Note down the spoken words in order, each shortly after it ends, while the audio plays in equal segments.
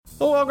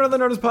Well, welcome to the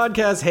Nerdist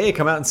Podcast. Hey,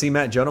 come out and see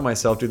Matt, Jonah, and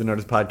myself do the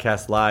Nerdist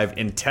Podcast live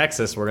in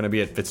Texas. We're going to be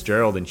at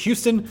Fitzgerald in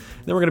Houston.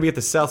 Then we're going to be at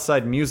the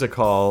Southside Music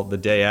Hall the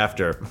day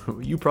after.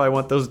 You probably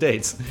want those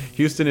dates.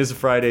 Houston is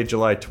Friday,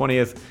 July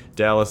 20th.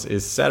 Dallas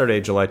is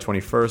Saturday, July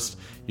 21st.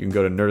 You can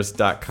go to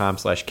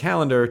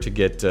nerdist.com/calendar to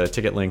get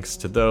ticket links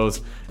to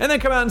those. And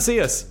then come out and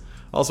see us.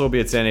 Also, we'll be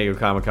at San Diego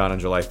Comic-Con on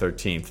July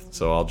 13th,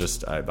 so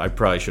I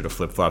probably should have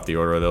flip-flopped the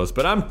order of those,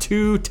 but I'm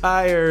too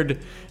tired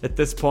at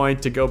this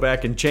point to go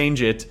back and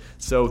change it,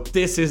 so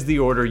this is the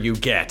order you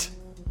get.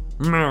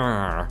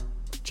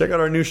 Check out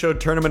our new show,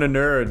 Tournament of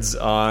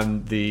Nerds,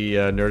 on the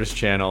Nerdist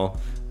channel.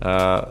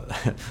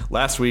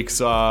 Last week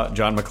saw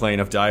John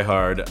McClane of Die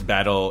Hard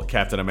battle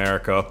Captain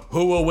America.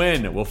 Who will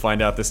win? We'll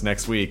find out this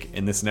next week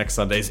in this next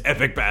Sunday's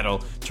epic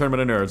battle,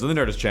 Tournament of Nerds, on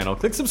the Nerdist channel.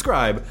 Click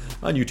subscribe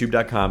on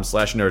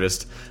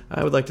youtube.com/Nerdist.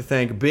 I would like to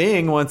thank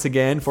Bing once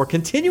again for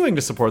continuing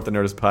to support the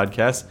Nerdist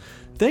podcast.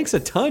 Thanks a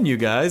ton, you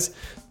guys.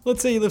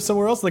 Let's say you live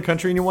somewhere else in the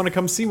country and you want to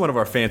come see one of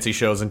our fancy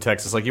shows in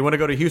Texas. Like you want to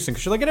go to Houston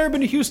because you're like, I've never been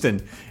to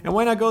Houston. And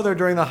why not go there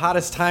during the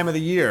hottest time of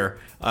the year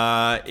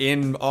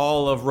in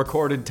all of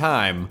recorded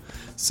time?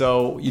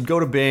 So you'd go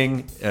to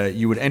Bing,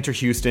 you would enter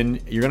Houston,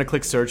 you're going to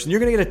click search, and you're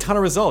going to get a ton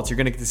of results. You're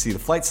going to get to see the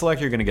flight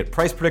selector, you're going to get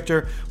price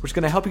predictor, which is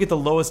going to help you get the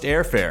lowest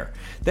airfare.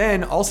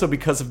 Then, also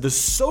because of the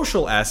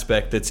social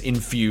aspect that's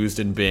infused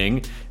in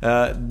Bing,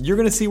 you're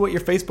going to see what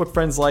your Facebook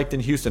friends liked in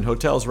Houston,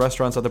 hotels,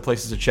 restaurants, other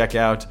places to check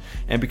out.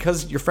 And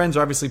because your friends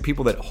are obviously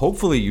people that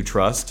hopefully you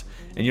trust,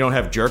 and you don't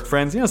have jerk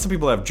friends. You know, some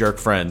people have jerk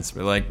friends.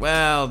 They're like,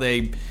 well,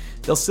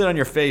 they'll sit on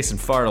your face and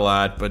fart a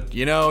lot, but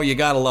you know, you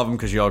gotta love them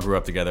because you all grew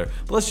up together.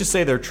 But let's just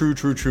say they're true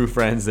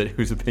friends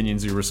whose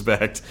opinions you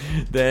respect.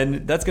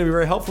 Then that's gonna be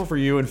very helpful for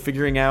you in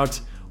figuring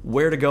out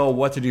where to go,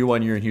 what to do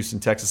when you're in Houston,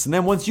 Texas. And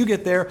then once you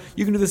get there,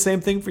 you can do the same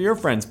thing for your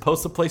friends.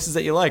 Post the places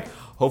that you like.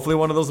 Hopefully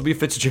one of those will be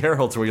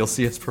Fitzgerald's, where you'll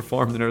see us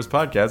perform the Nerdist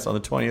Podcast on the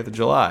 20th of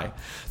July.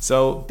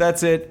 So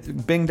that's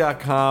it.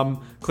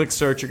 Bing.com. Click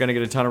search. You're going to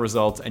get a ton of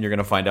results, and you're going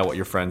to find out what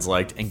your friends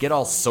liked and get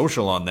all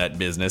social on that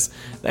business.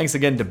 Thanks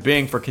again to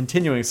Bing for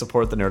continuing to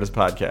support the Nerdist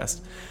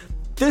Podcast.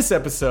 This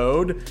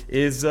episode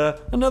is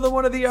another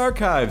one of the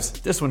archives.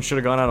 This one should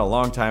have gone out a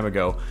long time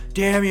ago.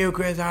 Damn you,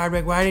 Chris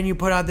Hardwick. Why didn't you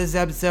put out this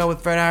episode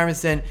with Fred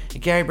Armisen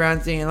and Carrie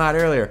Brownstein a lot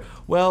earlier?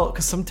 Well,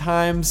 because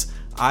sometimes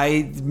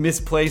I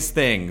misplace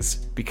things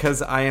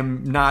because I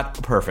am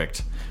not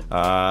perfect.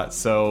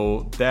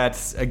 So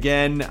that's,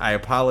 again, I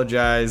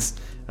apologize.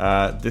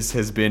 This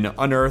has been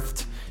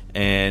unearthed.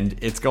 And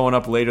it's going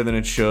up later than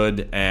it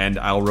should, and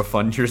I'll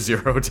refund your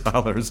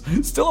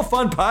 $0. Still a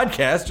fun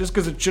podcast, just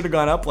because it should have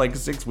gone up like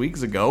 6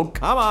 weeks ago.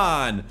 Come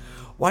on!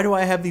 Why do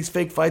I have these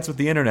fake fights with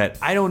the internet?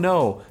 I don't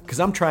know, because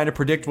I'm trying to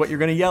predict what you're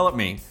going to yell at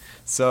me.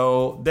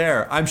 So,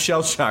 there, I'm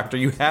shell-shocked. Are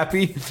you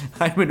happy?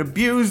 I'm an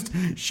abused,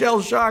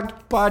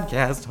 shell-shocked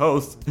podcast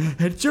host.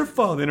 It's your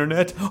fault,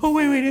 internet. Oh,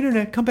 wait,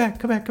 internet, come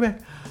back.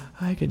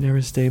 I could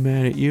never stay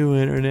mad at you,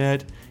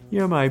 internet.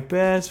 You're my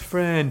best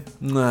friend.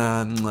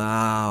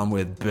 I'm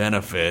with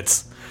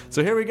benefits.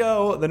 So here we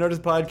go, the Nerdist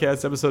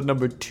Podcast, episode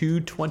number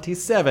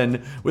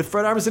 227, with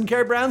Fred Armisen and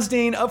Carrie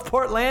Brownstein of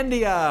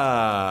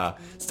Portlandia.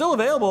 Still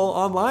available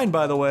online,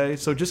 by the way,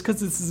 so just because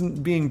this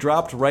isn't being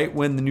dropped right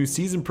when the new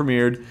season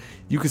premiered,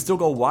 you can still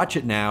go watch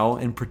it now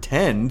and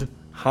pretend.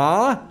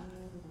 Huh?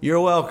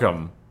 You're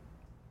welcome.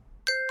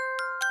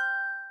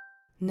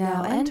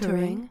 Now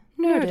entering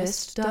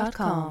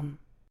Nerdist.com.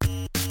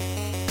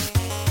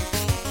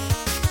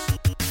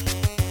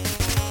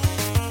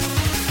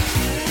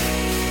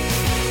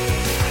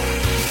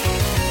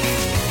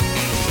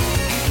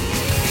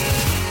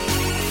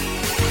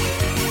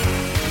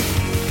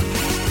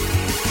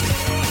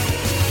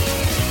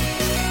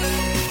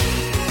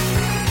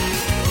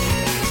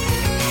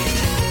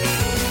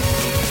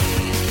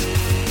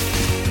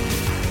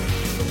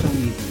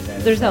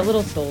 There's that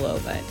little solo,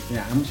 but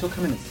yeah, she'll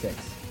come in at 6.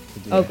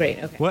 Oh,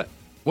 great. Okay.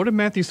 What did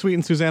Matthew Sweet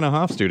and Susanna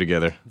Hoffs do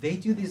together? They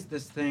do these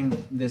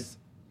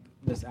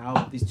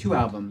album, these 2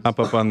 albums. Hop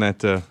up on that.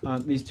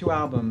 These 2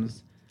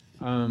 albums.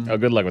 Oh,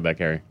 good luck with that,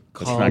 Carrie.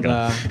 Called,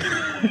 let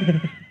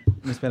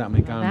me spit out my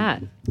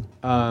gum.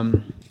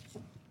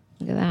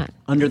 Look at that.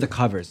 Under the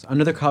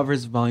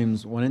Covers,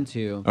 volumes 1 and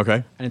 2.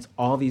 Okay. And it's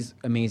all these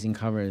amazing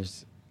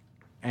covers,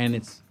 and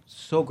it's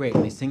so great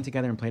when they sing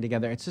together and play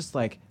together. It's just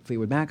like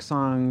Fleetwood Mac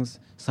songs,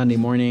 Sunday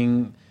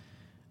Morning.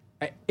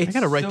 I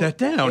gotta write that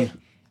down.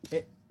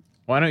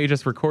 Why don't you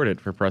just record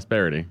it for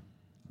prosperity?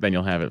 Then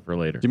you'll have it for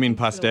later. Do you mean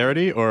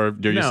posterity, or are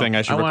you saying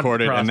I should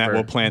record it and that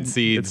will plant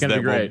seeds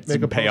that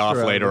will pay off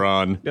later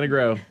on? It's gonna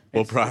grow.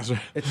 We'll prosper.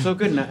 It's so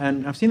good,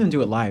 and I've seen them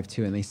do it live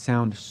too, and they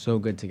sound so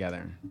good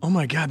together. Oh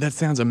my God, that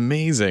sounds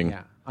amazing.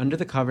 Yeah, Under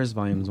the Covers,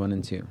 volumes 1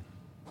 and 2.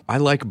 I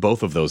like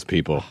both of those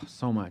people. Oh,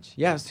 so much.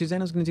 Yeah,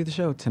 Susanna's going to do the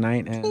show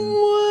tonight. And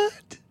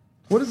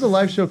What does the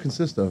live show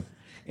consist of?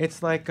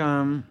 It's like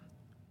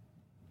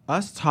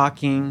us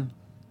talking,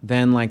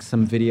 then like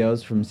some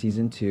videos from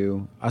season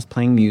 2, us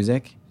playing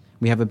music.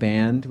 We have a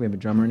band, we have a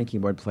drummer and a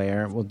keyboard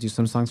player. We'll do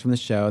some songs from the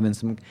show, and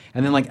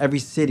then like every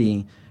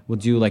city we'll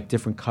do like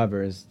different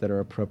covers that are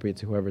appropriate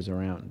to whoever's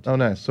around. Oh,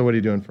 nice. So what are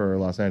you doing for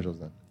Los Angeles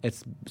then?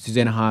 It's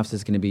Susanna Hoffs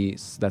is going to be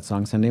that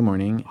song Sunday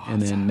Morning,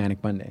 and then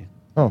Manic Monday.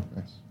 Oh,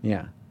 nice.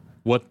 Yeah.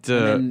 What?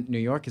 And then New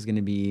York is going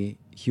to be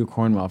Hugh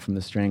Cornwell from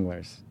the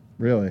Stranglers.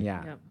 Really?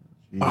 Yeah. Yep.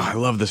 Oh, I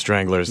love the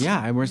Stranglers.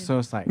 Yeah, and we're so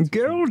psyched.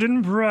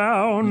 Golden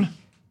Brown.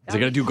 Is he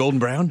gonna do Golden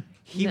Brown?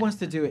 He wants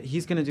to do it.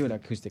 He's going to do it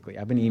acoustically.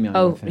 I've been emailing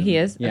Oh, with him. he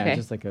is? Yeah, Okay.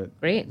 just like a...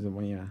 Great.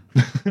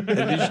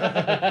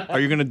 Yeah. Are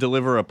you gonna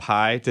deliver a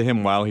pie to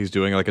him while he's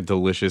doing like a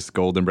delicious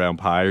golden brown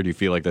pie, or do you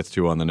feel like that's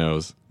too on the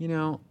nose? You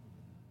know,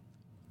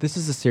 this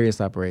is a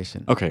serious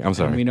operation. Okay, I'm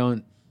sorry. And we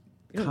don't...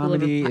 don't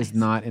Comedy deliver is pies.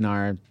 not in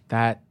our...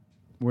 That...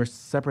 We're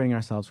separating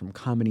ourselves from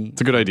comedy.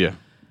 It's a good idea.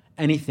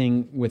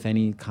 Anything with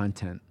any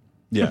content.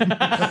 Yeah.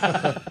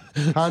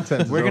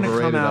 Content is We're going to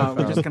overrated, come I out.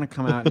 We're found. just going to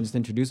come out and just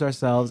introduce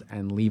ourselves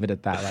and leave it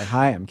at that. Like,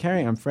 hi, I'm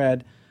Carrie. I'm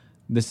Fred.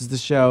 This is the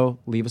show.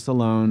 Leave us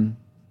alone.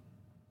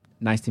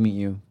 Nice to meet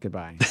you.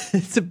 Goodbye.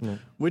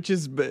 Which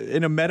is,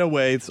 in a meta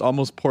way, it's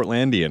almost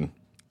Portlandian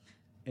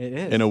It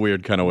is. in a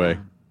weird kind of way.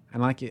 I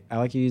like it. I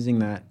like you using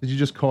that. Did you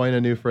just coin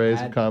a new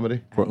phrase of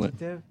comedy? Portland.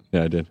 adjective.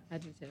 Yeah, I did.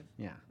 Adjective.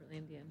 Yeah.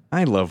 Portlandian.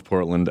 I love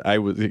Portland.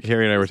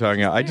 Carrie and I were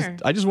talking. I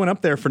just went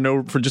up there for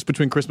just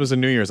between Christmas and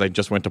New Year's. I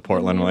just went to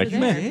Portland. you I'm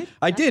were like, there.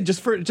 I did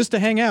just to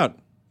hang out,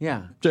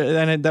 Yeah.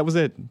 and that was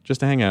it. Just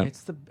to hang out.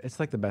 It's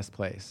like the best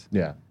place.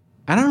 Yeah.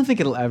 I don't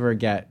think it'll ever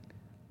get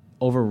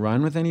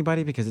overrun with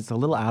anybody because it's a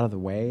little out of the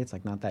way. It's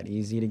like not that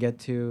easy to get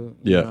to.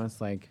 You know,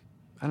 it's like,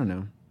 I don't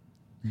know.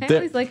 I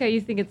always like how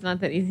you think it's not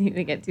that easy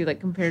to get to,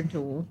 like compared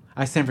to.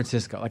 San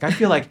Francisco. Like I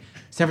feel like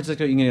San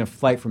Francisco, you can get a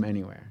flight from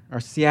anywhere, or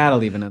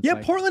Seattle even. It's Yeah,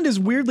 like, Portland is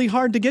weirdly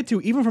hard to get to,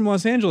 even from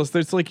Los Angeles.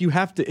 There's like you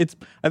have to.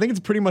 I think it's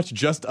pretty much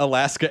just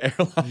Alaska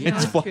Airlines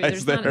That's true.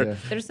 flies There's there.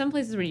 there's some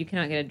places where you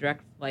cannot get a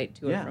direct flight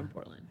to or Yeah. from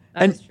Portland.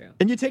 That's true.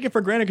 And you take it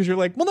for granted because you're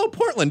like, well, no,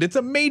 Portland. It's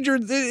a major.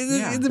 Of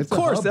It's a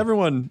course, hub.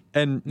 everyone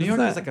and New York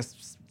is like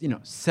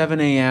a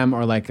 7 a.m.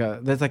 or like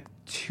there's like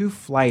 2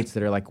 flights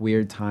that are like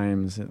weird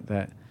times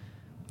that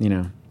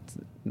it's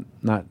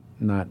not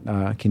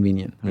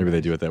convenient. Maybe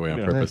they do it that way on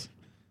purpose. Nice.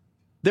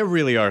 There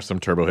really are some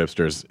turbo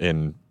hipsters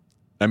in.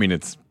 I mean,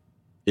 it's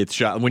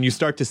shot when you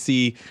start to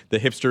see the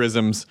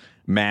hipsterisms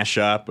mash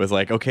up with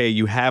like, okay,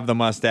 you have the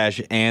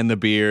mustache and the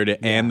beard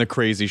and the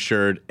crazy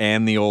shirt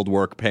and the old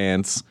work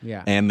pants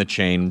and the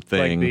chain Like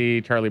thing.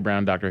 the Charlie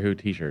Brown Doctor Who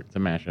T-shirt. It's a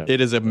mashup.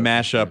 It is a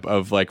mashup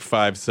of like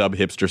 5 sub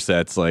hipster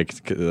sets,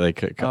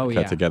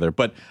 cut together.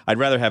 But I'd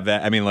rather have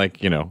that. I mean,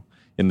 like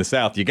in the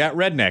South, you got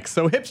rednecks,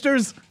 so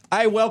hipsters,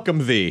 I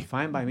welcome thee.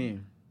 Fine by me.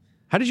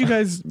 How did you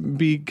guys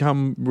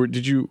become?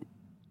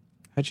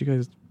 How'd you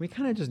guys? We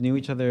kind of just knew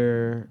each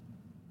other.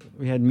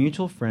 We had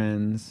mutual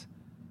friends,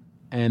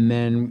 and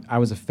then I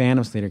was a fan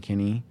of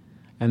Sleater-Kinney,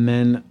 and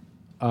then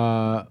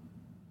I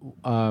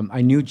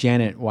knew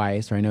Janet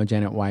Weiss, or I know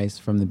Janet Weiss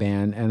from the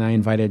band, and I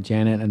invited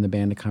Janet and the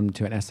band to come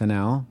to an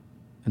SNL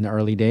in the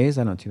early days.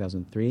 I don't know,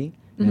 2003,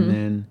 and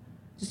then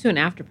Just to an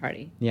after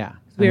party. yeah,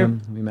 We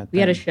and then we met. We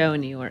had a them. show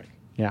in New York.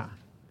 Yeah,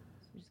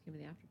 We just came to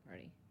the after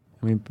party.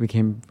 and we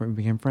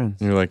became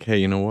friends. And you're like, hey,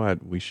 you know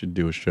what? We should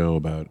do a show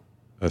about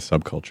a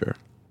subculture.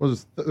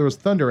 There was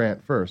Thunder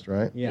Ant first,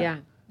 right? Yeah.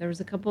 There was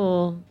a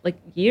couple, 5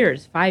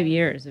 years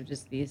of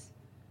just these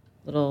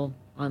little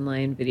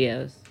online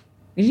videos.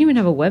 We didn't even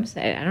have a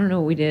website. I don't know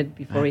what we did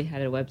before we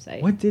had a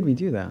website. What did we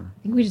do though?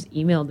 I think we just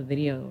emailed the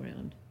video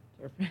around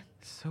to our friends.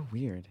 So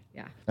weird.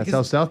 Yeah. That's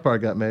how South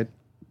Park got made.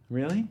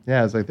 Really?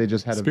 Yeah, it's like they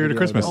just had Spirit a of video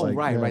Christmas. that, Oh, like,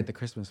 right, yeah. right. The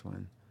Christmas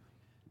one.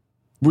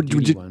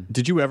 Did, one.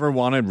 you ever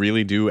want to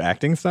really do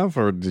acting stuff,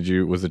 or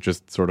was it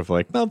just sort of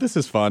like, no, this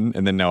is fun,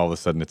 and then now all of a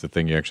sudden it's a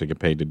thing you actually get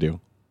paid to do?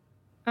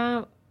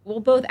 Well,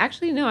 both.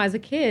 Actually, no. As a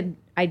kid,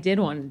 I did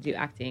want to do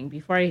acting.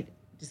 Before I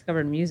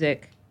discovered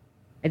music,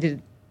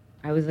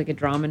 I was like a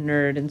drama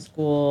nerd in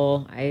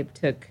school. I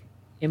took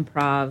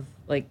improv,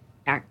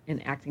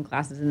 and acting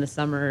classes in the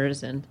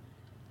summers, and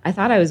I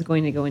thought I was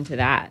going to go into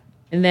that.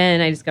 And then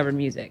I discovered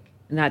music,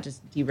 and that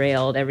just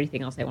derailed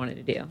everything else I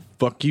wanted to do.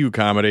 Fuck you,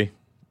 comedy.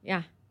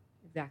 Yeah,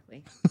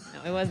 exactly.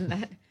 No, it wasn't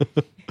that.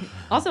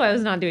 Also, I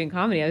was not doing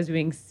comedy. I was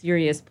doing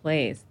serious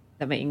plays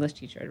that my English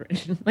teacher had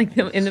written,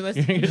 in the most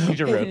English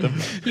teacher wrote them.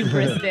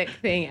 hubristic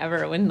thing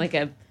ever. When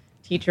a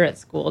teacher at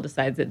school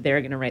decides that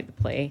they're going to write the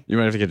play. You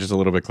might have to get just a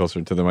little bit closer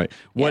to the mic.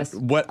 Yes.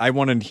 What I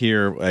wanted to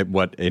hear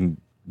what in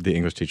the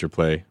English teacher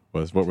play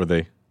was. What were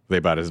they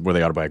about? Were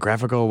they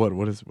autobiographical?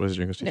 What is your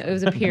English teacher? No, it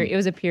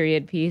was a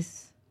period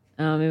piece.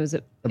 About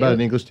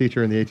an English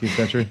teacher in the 18th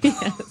century.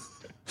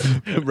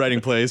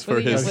 Writing plays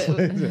for his Just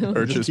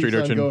street keeps on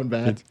urchin. going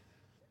back.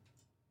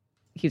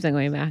 Keeps on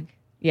going back.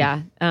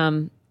 Yeah.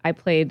 I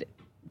played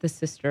the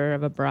sister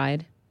of a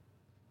bride.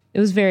 It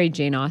was very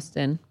Jane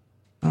Austen.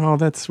 Oh,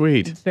 that's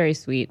sweet. It's very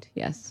sweet.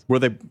 Yes. Were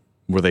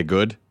they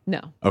good?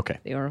 No. Okay.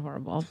 They were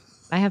horrible.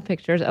 I have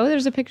pictures. Oh,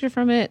 there's a picture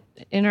from it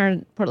in our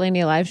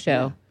Portlandia live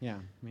show. Yeah,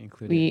 we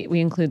included. We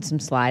include some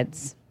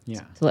slides.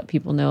 Yeah. To let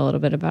people know a little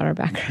bit about our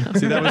background.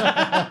 See,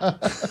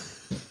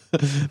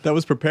 that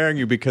was preparing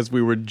you because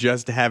we were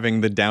just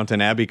having the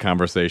Downton Abbey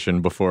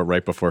conversation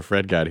right before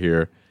Fred got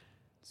here.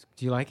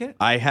 Do you like it?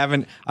 I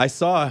haven't. I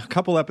saw a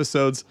couple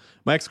episodes.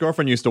 My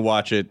ex-girlfriend used to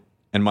watch it,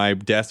 and my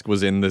desk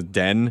was in the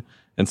den,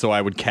 and so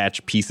I would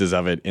catch pieces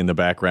of it in the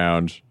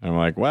background. I'm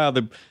like, wow,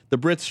 the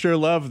Brits sure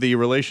love the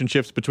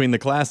relationships between the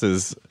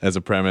classes as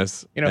a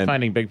premise.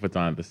 Finding Bigfoot's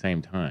on at the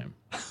same time.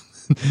 I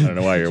don't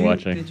know why you're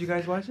watching. Did you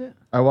guys watch it?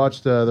 I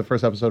watched the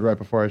first episode right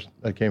before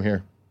I came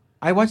here.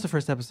 I watched the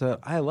first episode.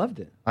 I loved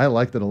it. I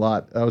liked it a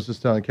lot. I was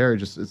just telling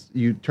Carrie,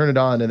 you turn it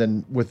on, and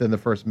then within the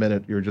first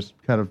minute, you're just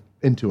kind of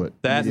into it.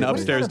 That and immediately.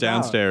 upstairs,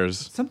 downstairs.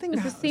 Something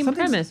It's the same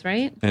premise,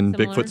 right? And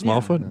Similar? Bigfoot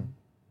Smallfoot?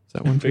 Is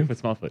that one too? Bigfoot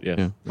Smallfoot, yes.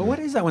 Yeah. But what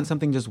is that when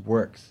something just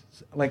works?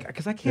 Like,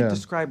 because I can't Yeah.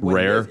 describe what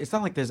Rare. it is. It's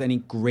not like there's any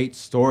great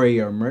story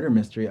or murder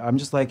mystery. I'm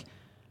just like,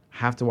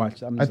 have to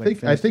watch. I'm I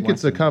just think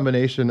it's a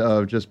combination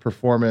of just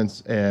performance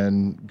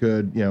and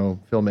good,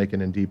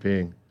 filmmaking and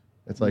DPing.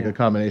 It's like a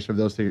combination of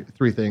those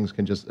three things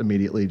can just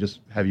immediately just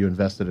have you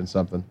invested in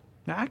something.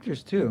 The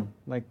actors too.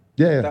 Like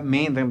Yeah. the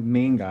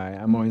main guy.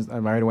 I'm always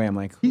right away. I'm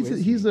like,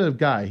 He's a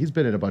guy. He's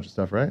been in a bunch of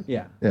stuff, right?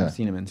 Yeah. Yeah. I've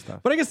seen him in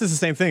stuff. But I guess it's the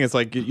same thing. It's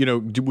like,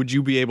 would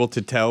you be able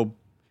to tell?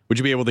 Would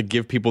you be able to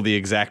give people the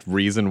exact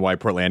reason why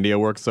Portlandia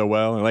works so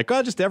well? And like,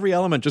 just every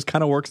element just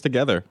kind of works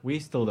together. We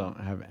still don't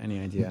have any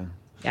idea.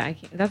 Yeah, I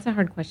can't, that's a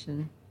hard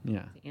question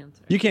Yeah. to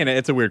answer. You can't.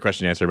 It's a weird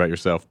question to answer about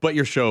yourself, but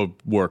your show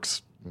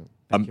works.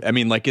 I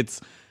mean, like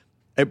it's.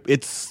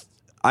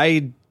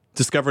 I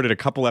discovered it a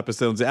couple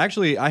episodes.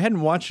 Actually, I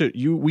hadn't watched it.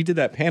 We did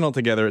that panel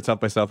together at South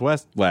by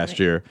Southwest last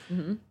year.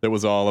 Mm-hmm. That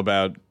was all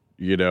about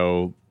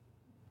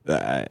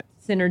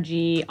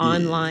Synergy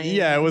online.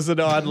 Yeah, it was an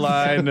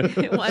online.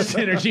 It was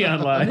Synergy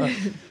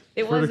online.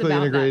 It was Vertically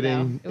about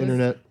integrating that, though.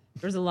 internet.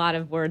 There was a lot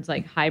of words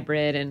like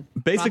hybrid and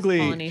Basically,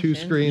 cross-pollination.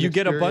 two-screen. You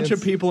get a bunch of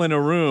experience. people in a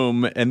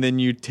room, and then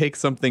you take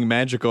something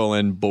magical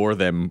and bore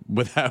them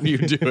with how you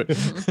do it.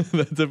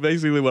 That's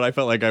basically what I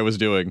felt like I was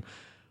doing.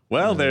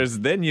 Well,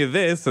 then you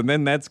this, and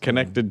then that's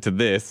connected to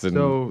this. And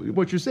So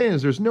what you're saying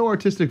is there's no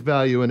artistic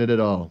value in it at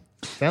all.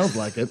 Sounds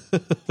like it.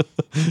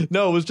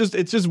 no, it's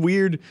just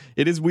weird.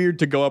 It is weird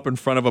to go up in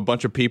front of a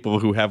bunch of people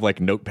who have like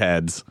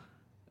notepads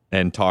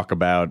and talk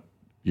about,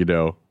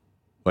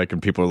 like,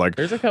 and people are like,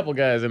 There's a couple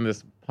guys in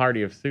this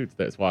party of suits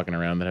that's walking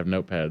around that have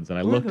notepads, and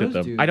I Who are looked at those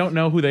them. dudes? I don't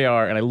know who they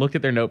are, and I looked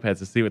at their notepads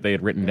to see what they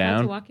had written They're about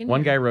to down. walk in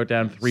One here. guy wrote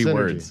down three Synergy.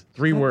 words.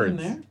 Three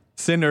words.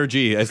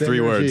 synergy as three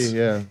Synergy, words.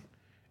 Yeah.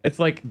 It's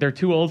like they're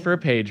too old for a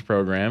page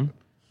program,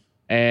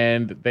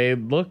 and they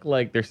look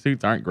like their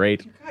suits aren't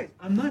great. Guys,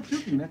 I'm not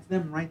joking. That's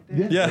them right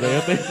there. Yeah.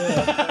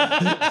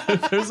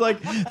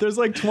 there's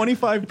like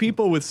 25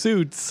 people with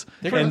suits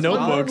and Martin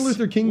notebooks.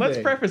 Luther King Let's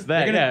Day. preface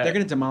that. They're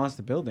gonna demolish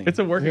the building. It's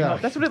a working. Yeah.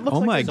 That's what it looks Oh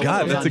like. my It's a God,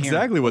 working- that's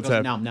exactly what's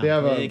happening. They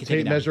have a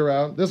tape measure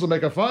out. This will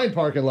make a fine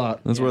parking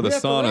lot. That's where the We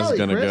have to sauna's rally,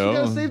 gonna Chris. go. We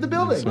gotta save the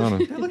building.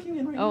 Sauna. They're looking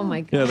in right Oh now.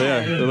 my god. Yeah, they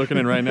are. They're looking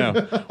in right now.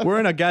 We're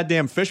in a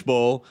goddamn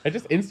fishbowl. I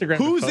just Instagram.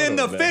 Who's in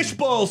the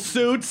fishbowl,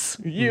 suits?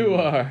 You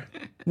are.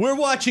 We're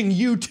watching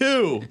you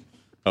too.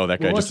 Oh,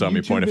 that guy just saw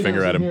me point a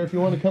finger at him. Here if you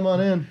want to come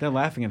on in. They're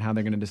laughing at how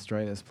they're gonna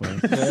destroy this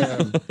place. We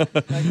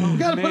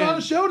gotta put on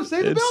a show to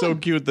save the It's so building.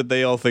 cute that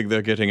they all think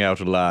they're getting out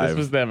This alive.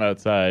 was them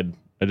outside.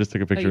 I just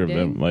took a picture you of did?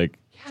 them. Like,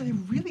 Yeah, they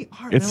really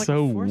are. It's They're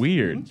like so a force of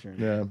weird. nature.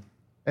 Yeah.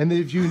 And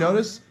if you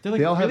notice, They're like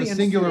they all have really a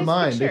singular insane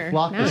mind. They picture.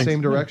 flock the Nice.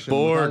 same direction.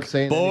 Borg. without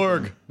saying Borg.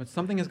 anything. But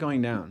something is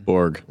going down.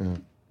 Borg.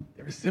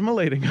 they're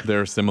assimilating.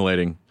 They're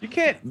assimilating. You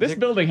can't. This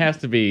building has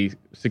to be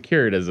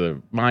secured as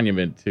a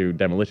monument to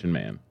Demolition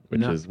Man,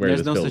 which is where there's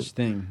this no building. such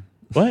thing.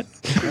 What?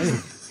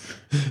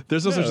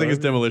 There's no such thing as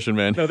Demolition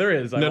Man. No, there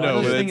is. I No, watch no,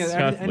 it but Thing is, it's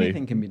constantly.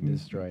 anything can be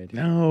destroyed.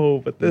 No,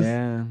 but this.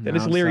 Yeah,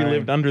 Dennis no, Leary sorry.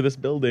 lived under this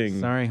building.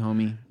 Sorry,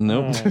 homie.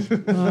 Nope.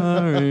 Oh,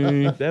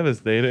 Sorry.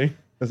 devastating.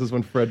 This is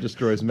when Fred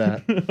destroys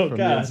Matt from the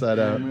God. inside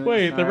out.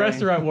 Wait, the Sorry.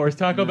 restaurant wars.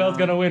 Taco Bell's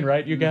gonna win,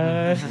 right, you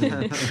guys?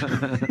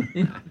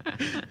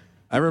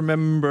 I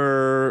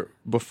remember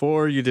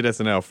before you did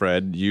SNL,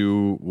 Fred,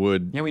 you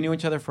would Yeah, we knew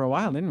each other for a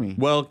while, didn't we?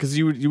 well because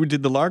you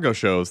did the Largo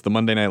shows, the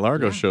Monday Night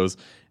Largo shows,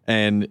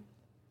 and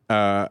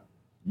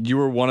you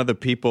were one of the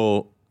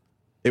people.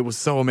 It was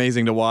so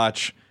amazing to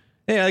watch.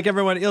 Yeah, like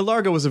everyone,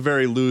 Largo was a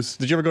very loose.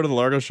 Did you ever go to the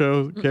Largo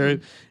show,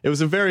 Carrie? It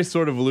was a very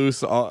sort of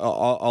loose,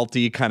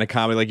 alty kind of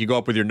comedy. Like you go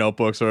up with your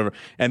notebooks or whatever,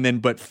 and then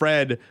but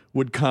Fred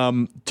would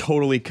come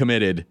totally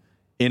committed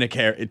in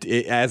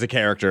as a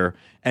character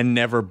and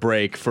never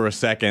break for a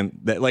second.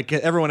 That like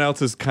everyone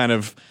else's kind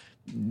of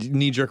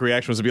knee-jerk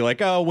reaction was to be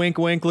like, oh, wink,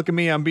 wink, look at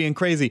me, I'm being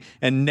crazy,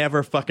 and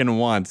never fucking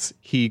once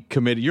he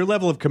committed. Your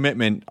level of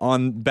commitment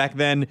on back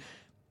then.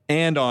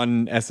 And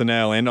on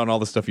SNL and on all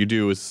the stuff you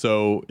do is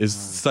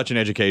such an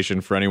education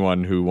for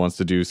anyone who wants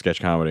to do sketch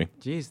comedy.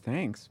 Jeez,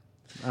 thanks.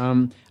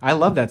 I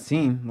love that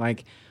scene.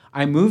 Like,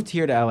 I moved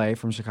here to LA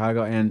from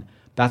Chicago, and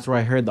that's where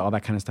I heard that all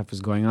that kind of stuff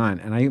was going on.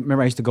 And I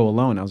remember I used to go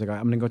alone. I was like,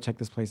 I'm going to go check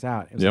this place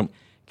out. It was Yep. like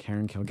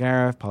Karen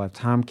Kilgariff, Paul F.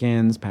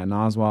 Tompkins, Patton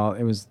Oswalt.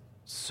 It was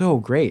so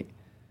great.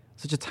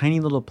 Such a tiny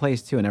little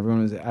place, too. And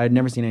I'd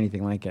never seen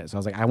anything like it. So I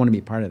was like, I want to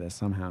be part of this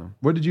somehow.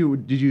 What did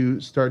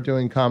you start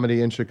doing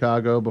comedy in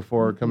Chicago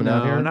before coming out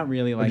No, here? not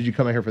really, Or like- did you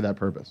come out here for that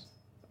purpose?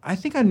 I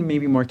think I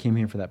maybe more came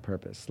here for that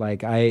purpose.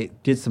 Like I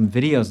did some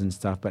videos and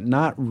stuff, but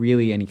not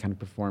really any kind of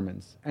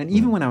performance. And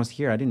even when I was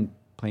here, I didn't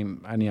play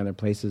any other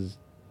places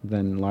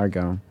than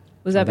Largo.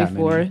 Was that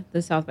before many.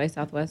 the South by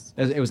Southwest?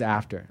 It was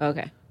after.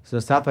 Okay. So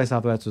South by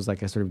Southwest was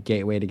like a sort of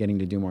gateway to getting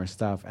to do more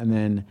stuff. And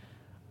then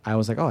I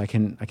was like, oh, I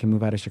can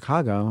move out of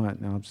Chicago.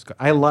 And I'll just go.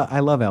 I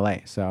love LA.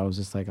 So I was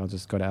just like, I'll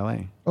just go to LA.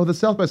 Oh, the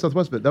South by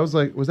Southwest bit. That was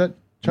like, was that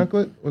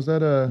Chunklet? Was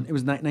that It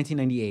was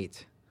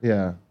 1998.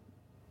 Yeah.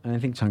 And I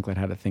think Chunklet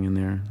had a thing in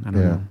there. I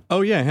don't know.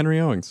 Oh yeah, Henry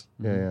Owings.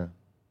 Yeah.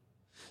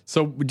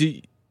 So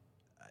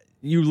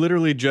you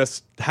literally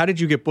just? How did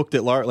you get booked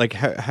at Largo? Like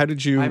how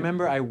did you? I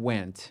remember I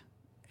went,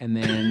 and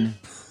then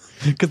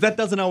Because that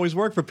doesn't always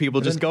work for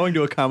people. Just going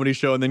to a comedy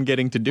show and then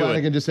getting to do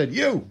Flanagan it. just said,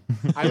 you!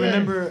 I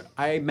remember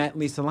I met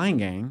Lisa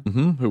Langang,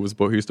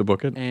 Who used to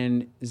book it?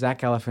 and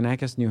Zach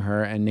Galifianakis knew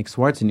her, and Nick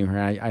Swartz knew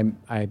her.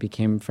 I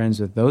became friends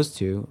with those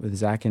two, with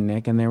Zach and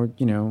Nick, and they were,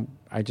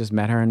 I just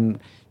met her and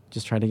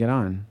just tried to get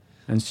on.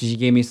 And she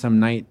gave me some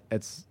night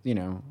that's,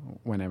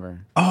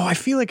 whenever. Oh, I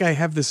feel like I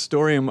have this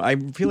story. I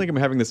feel like I'm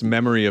having this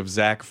memory of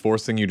Zach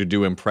forcing you to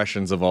do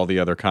impressions of all the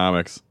other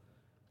comics.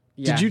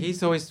 Yeah, you-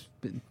 he's always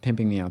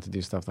pimping me out to do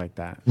stuff like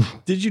that.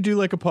 Did you do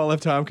like a Paul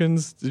F.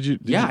 Tompkins?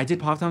 Yeah, I did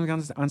Pop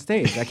Toms on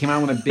stage. I came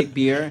out with a big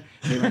beer,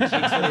 made my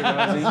cheeks really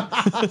rosy.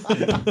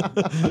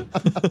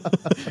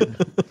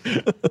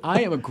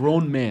 I am a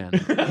grown man.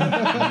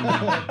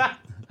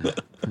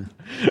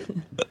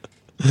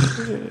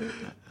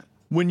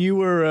 When you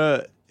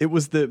were, it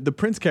was the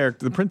Prince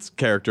character. The Prince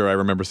character I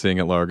remember seeing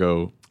at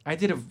Largo. I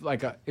did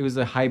it was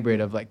a hybrid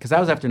of because that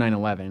was after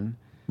 9/11,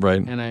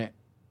 Right.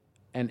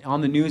 and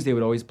on the news they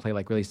would always play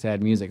like really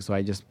sad music. So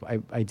I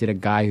did a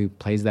guy who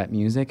plays that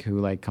music, who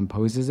like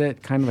composes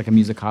it, kind of like a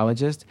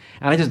musicologist,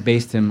 and I just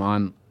based him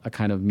on a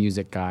kind of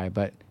music guy,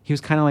 but he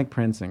was kind of like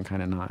Prince and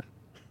kind of not.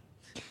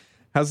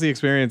 How's the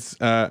experience?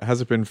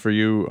 How's it been for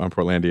you on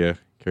Portlandia,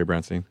 Carrie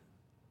Brownstein?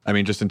 I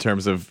mean, just in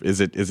terms of,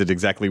 is it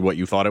exactly what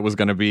you thought it was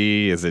going to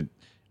be? Is it?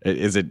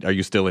 Are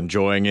you still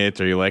enjoying it?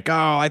 Are you like,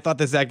 oh, I thought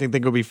this acting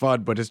thing would be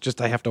fun, but it's just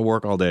I have to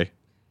work all day.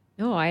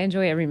 No, I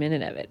enjoy every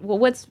minute of it. Well,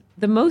 what's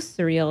the most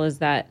surreal is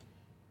that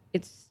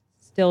it's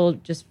still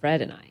just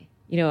Fred and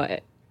I.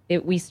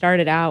 We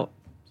started out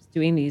just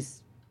doing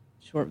these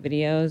short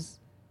videos,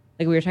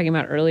 like we were talking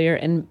about earlier,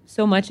 and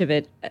so much of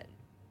it,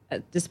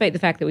 despite the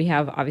fact that we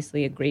have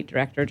obviously a great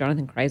director,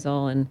 Jonathan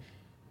Kreisel, and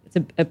it's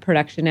a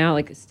production now,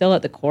 like still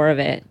at the core of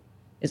it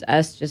is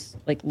us just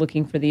like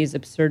looking for these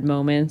absurd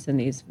moments and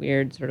these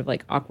weird sort of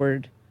like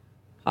awkward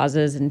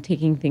pauses and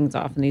taking things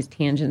off in these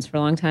tangents for a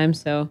long time.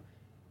 So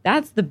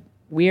that's the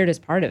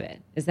weirdest part of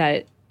it, is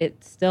that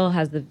it still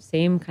has the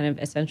same kind of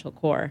essential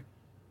core.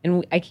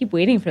 And I keep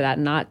waiting for that,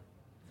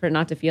 for it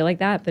not to feel like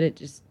that, but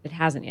it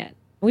hasn't yet.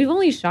 We've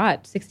only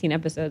shot 16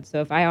 episodes,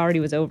 so if I already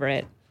was over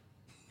it,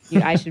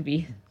 I should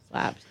be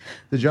slapped.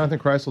 Did Jonathan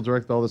Kreisel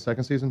direct all the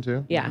second season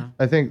too? Yeah.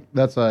 I think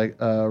that's like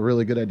a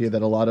really good idea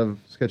that a lot of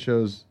sketch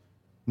shows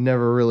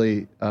never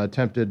really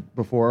attempted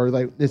before.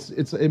 Like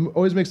it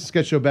always makes a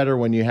sketch show better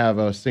when you have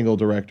a single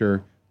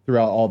director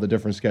throughout all the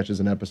different sketches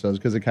and episodes,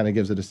 because it kind of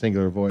gives it a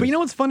singular voice. But you know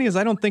what's funny is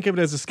I don't think of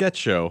it as a sketch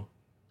show,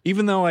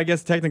 even though I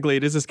guess technically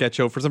it is a sketch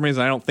show. For some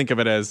reason, I don't think of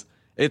it as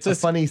it's a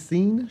funny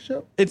scene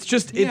show. It's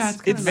just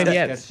it's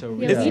vignettes. Yeah,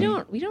 we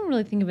don't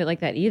really think of it like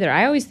that either.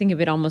 I always think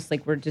of it almost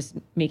like we're just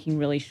making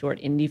really short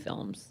indie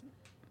films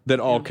that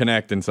all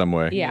connect in some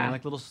way. Yeah,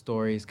 like little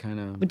stories, kind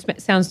of. Which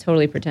sounds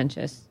totally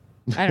pretentious.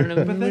 I don't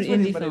know. But that's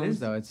what it is,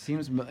 though. It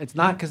seems it's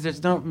not, because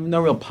there's no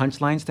real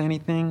punchlines to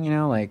anything.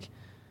 Like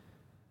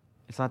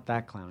it's not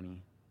that clowny.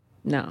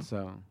 No.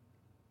 So,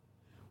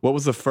 what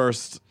was the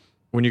first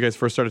when you guys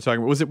first started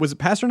talking? Was it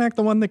Pasternak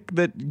the one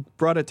that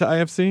brought it to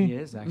IFC? He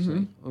is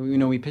actually.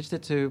 We pitched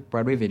it to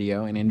Broadway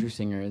Video, and Andrew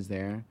Singer is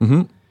there.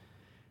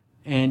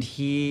 And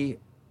he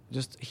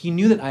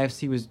knew that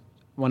IFC was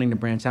wanting to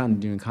branch out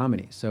and doing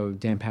comedy. So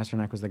Dan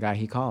Pasternak was the guy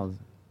he called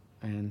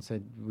and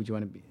said, "Would you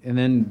want to be?" And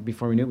then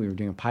before we knew it, we were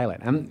doing a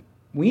pilot. And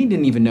we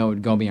didn't even know it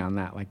would go beyond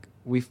that. Like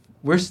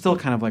we're still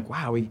kind of like,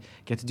 wow, we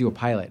get to do a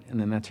pilot, and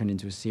then that turned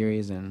into a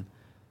series. And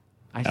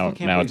I still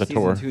can't believe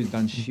season 2 is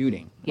done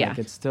shooting. Yeah, like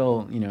it's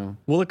still,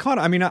 Well, it caught.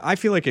 I mean, I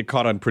feel like it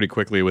caught on pretty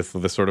quickly with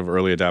the sort of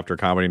early adopter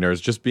comedy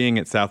nerds. Just being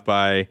at South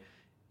by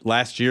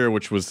last year,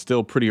 which was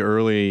still pretty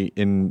early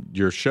in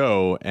your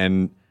show,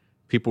 and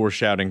people were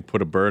shouting,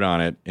 "Put a bird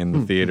on it" in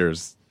the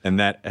theaters, and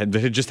that had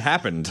just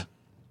happened.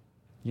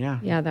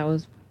 Yeah, that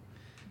was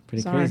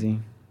pretty crazy.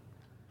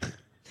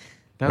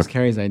 That was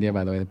Carrie's idea,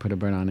 by the way, to put a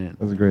bird on it.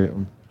 That was a great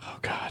one. Oh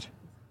God.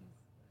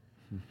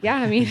 Yeah,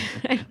 I mean,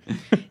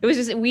 it was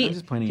just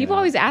people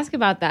always ask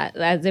about that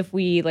as if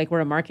we were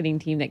a marketing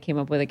team that came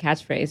up with a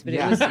catchphrase, but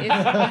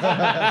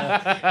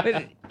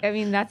but I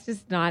mean, that's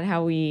just not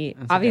how we.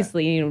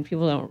 Obviously,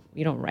 people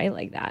don't write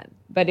like that.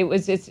 But it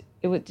would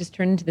just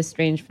turn into this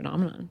strange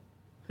phenomenon.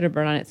 Put a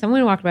bird on it.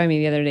 Someone walked by me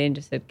the other day and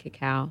just said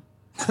cacao.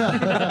 My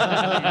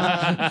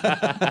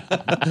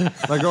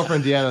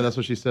girlfriend Deanna, that's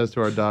what she says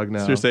to our dog now.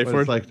 It's your safe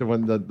word? It's like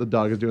when the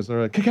dog is doing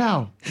something like,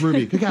 cacao,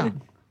 Ruby, cacao.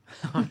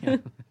 Oh, yeah.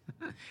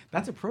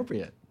 That's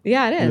appropriate.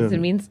 Yeah, it is. It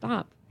means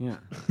stop. Yeah.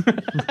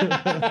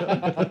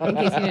 In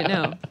case you didn't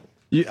know.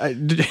 You're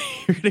going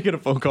to get a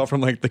phone call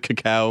from like the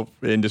cacao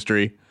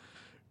industry.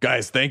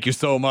 Guys, thank you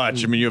so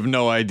much. I mean, you have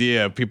no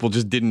idea. People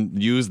just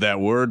didn't use that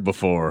word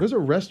before. There's a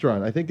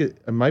restaurant. I think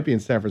it might be in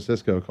San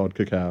Francisco called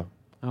Cacao.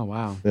 Oh,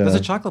 wow. Yeah. There's a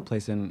chocolate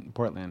place in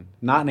Portland.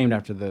 Not named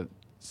after the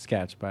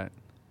sketch, but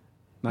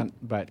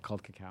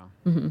called Cacao.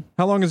 Mm-hmm.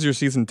 How long does your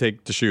season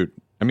take to shoot?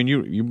 I mean,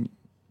 you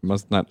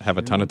must not have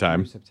a ton of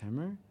time.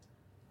 September?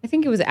 I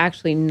think it was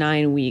actually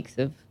 9 weeks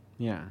of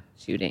Yeah.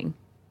 shooting.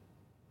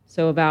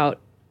 So about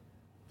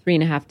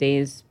 3.5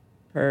 days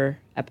per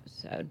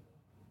episode.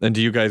 And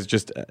do you guys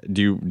just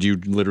do you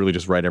literally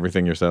just write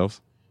everything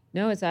yourselves?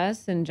 No, it's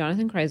us and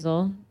Jonathan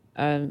Kreisel.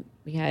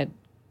 We had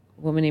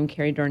a woman named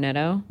Carrie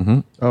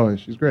Dornetto. Oh,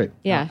 she's great.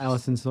 Yeah.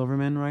 Allison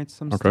Silverman writes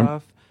some Okay.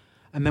 stuff.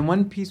 And then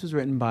one piece was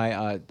written by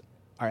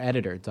our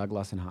editor, Doug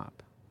Lussenhop.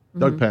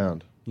 Doug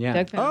Pound. Yeah.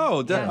 Doug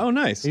Pound. Yeah.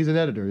 Nice. He's an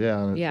editor, yeah.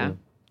 On it, Yeah.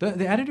 too.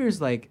 The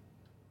editors, like,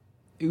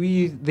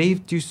 they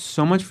do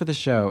so much for the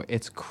show.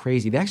 It's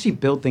crazy. They actually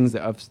build things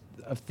of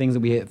things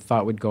that we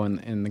thought would go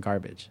in the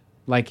garbage.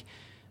 Like,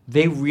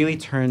 they really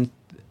turn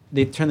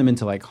them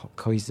into like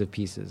cohesive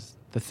pieces.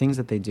 The things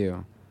that they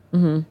do.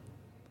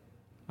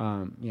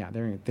 Yeah,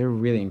 they're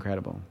really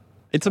incredible.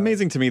 It's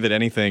amazing to me that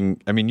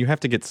anything. I mean, you have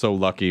to get so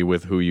lucky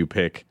with who you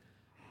pick,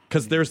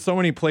 because there's so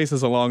many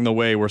places along the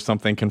way where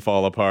something can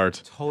fall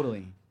apart.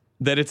 Totally.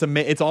 That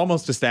it's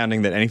almost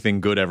astounding that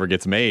anything good ever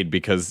gets made,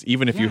 because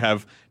even if you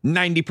have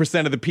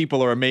 90% of the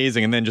people are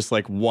amazing and then just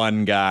like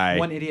one guy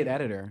One idiot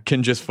editor.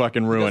 can just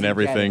fucking ruin doesn't get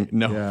everything. it.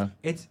 No. Yeah.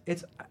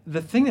 It's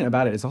the thing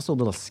about it is also a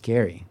little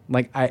scary.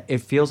 Like it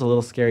feels a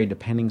little scary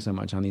depending so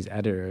much on these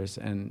editors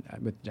and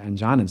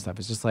John and stuff.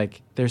 It's just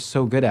like they're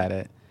so good at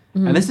it,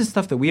 and this is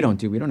stuff that we don't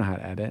do. We don't know how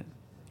to edit.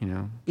 You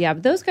know. Yeah,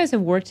 but those guys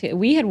have worked.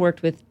 We had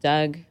worked with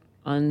Doug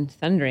on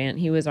Thunderant.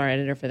 He was our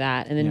editor for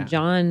that, and then Yeah.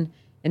 John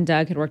and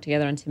Doug had worked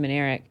together on Tim and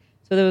Eric.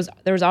 So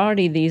there was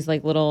already these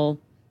like little,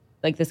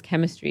 like this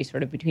chemistry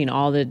sort of between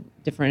all the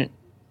different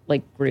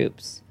like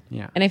groups.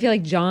 Yeah. And I feel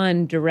like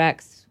John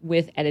directs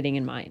with editing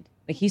in mind.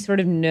 Like he sort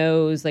of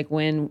knows like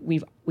when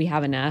we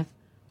have enough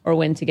or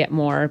when to get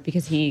more,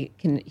 because he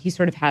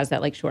sort of has that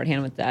like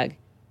shorthand with Doug,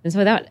 and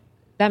so that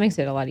makes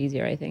it a lot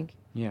easier, I think.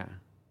 Yeah.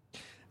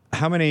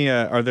 How many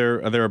are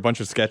there a bunch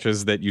of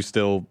sketches that you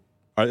still?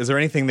 Is there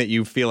anything that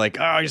you feel like,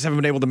 I just haven't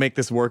been able to make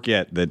this work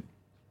yet? That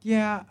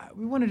Yeah,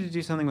 we wanted to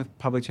do something with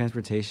public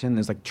transportation.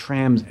 There's like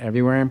trams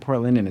everywhere in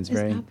Portland, and it's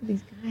What's very. up with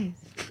these guys?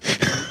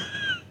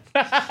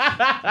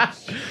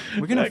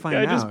 We're gonna That find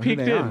guy out. just who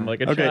peeked they in are.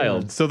 like a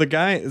child. So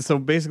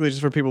basically,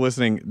 just for people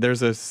listening,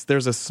 there's a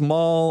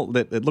small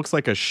that it looks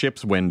like a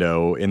ship's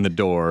window in the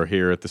door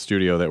here at the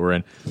studio that we're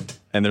in,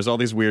 and there's all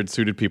these weird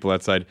suited people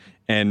outside,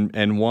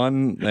 and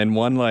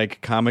one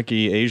like comic-y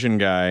Asian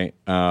guy,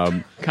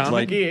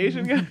 Comic-y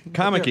Asian guy?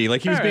 comic-y,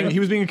 like he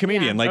was being a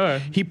comedian, Yeah. like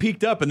Alright. he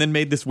peeked up and then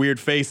made this weird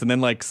face and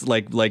then like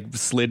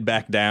slid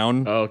back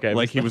down, Oh, okay.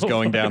 like he was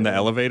going down the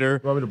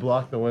elevator, You want me to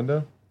block the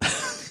window?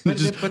 But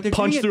they're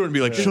punch doing through it and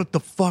be like, shut the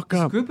fuck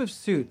up. Group of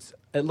suits.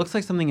 It looks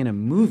like something in a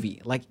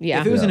movie. Like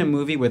Yeah. if it was Yeah. in a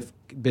movie with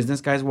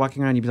business guys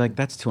walking around, you'd be like,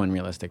 "That's too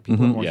unrealistic."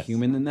 People are more Yes.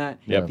 human than that.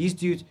 Yep. These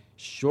dudes,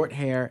 short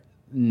hair,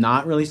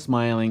 not really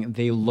smiling.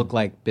 They look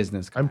like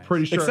business guys. I'm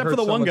pretty sure. I Except for heard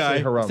the one someone guy-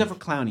 say haram. Except for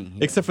Clowny.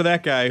 Except for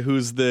that guy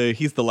he's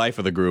the life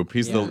of the group.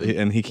 He's Yeah.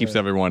 and he keeps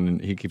everyone in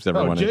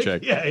Jake?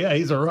 check. Yeah,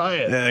 he's a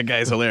riot. Yeah, that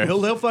guy's hilarious.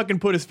 He'll fucking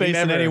put his face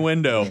in Never- any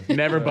window.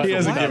 Never He busted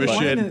doesn't a give a butt.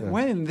 shit.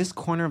 Why in this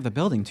corner of the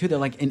building too? They're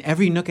like in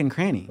every nook and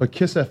cranny. But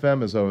Kiss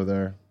FM is over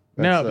there.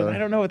 No, That's, but I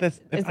don't know what that's.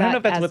 I Is don't know that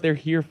if that's as- what they're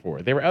here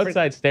for. They were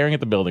outside staring at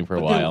the building for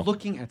a But they're while.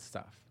 looking at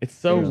stuff. It's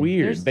so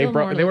weird. There's They still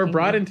more were looking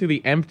brought there. into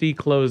the empty,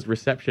 closed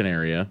reception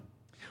area.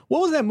 What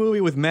was that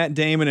movie with Matt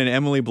Damon and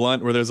Emily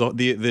Blunt where there's the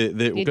The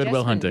Goodwill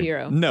Adjustment Hunting.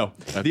 Bureau. no,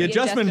 the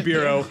Adjustment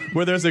Bureau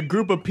where there's a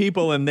group of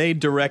people and they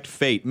direct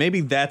fate.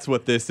 Maybe that's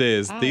what this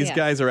is. Oh, These yeah.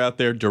 guys are out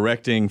there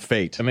directing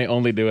fate. And they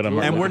only do it on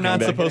Martin And we're Luther not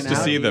King Day. supposed to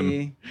see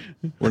them.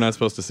 We're not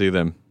supposed to see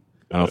them.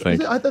 I don't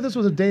think. I thought this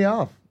was a day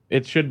off.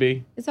 It should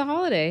be. It's a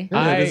holiday.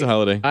 Yeah, it is a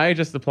holiday. I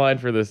just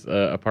applied for this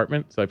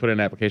apartment, so I put in an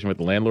application with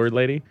the landlord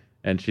lady,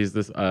 and she's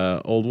this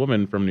old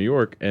woman from New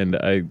York, and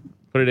I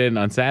put it in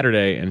on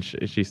Saturday, and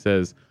she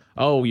says,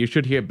 "Oh, you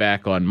should hear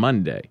back on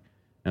Monday."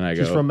 And I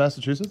go, She's from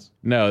Massachusetts?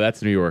 "No,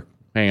 that's New York.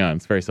 Hang on,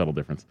 it's a very subtle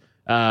difference."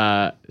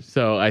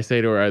 So I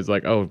say to her, I was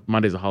like, "Oh,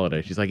 Monday's a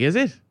holiday." She's like, "Is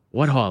it?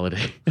 What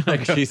holiday?" I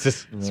go,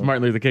 Jesus. "It's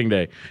Martin Luther King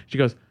Day." She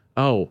goes,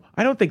 "Oh,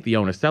 I don't think the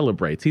owner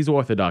celebrates. He's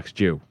Orthodox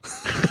Jew."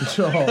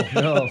 Oh,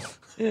 no.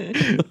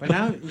 But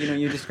now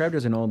you described her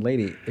as an old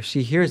lady. If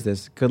she hears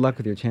this, good luck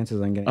with your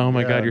chances on getting. Oh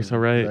my Yeah, God, you're so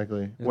right.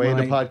 Exactly. It's Way in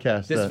the more like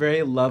podcast. This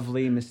very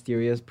lovely,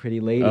 mysterious, pretty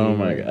lady. Oh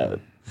my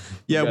God.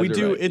 Yeah, You we guys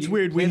are do. right. It's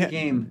weird. Play We the have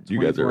game You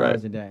guys are 24 right.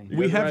 hours a day.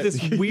 we have right.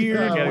 this weird.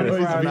 Oh, I'm boys,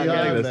 not getting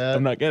beyond this. that.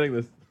 I'm not getting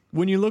this.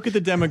 When you look at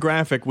the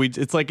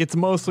demographic, it's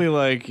mostly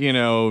like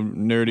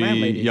nerdy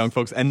Landladies. young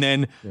folks, and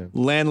then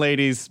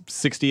landladies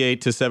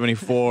 68 to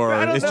 74.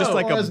 I don't It's just know.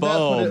 like Or a as Matt put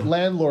it, bulb.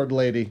 landlord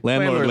lady.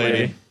 Landlord Landlord lady.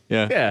 lady.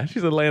 Yeah. Yeah,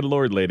 she's a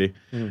landlord lady.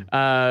 Look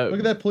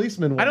at that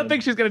policeman. I don't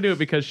think she's gonna do it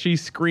because she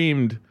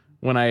screamed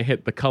when I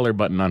hit the color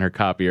button on her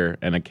copier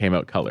and it came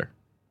out color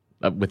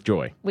with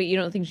joy. Wait, you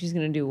don't think she's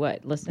going to do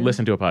what?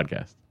 Listen to a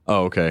podcast.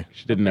 Oh, okay.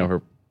 She didn't know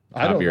her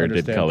I don't copier did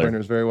understand color.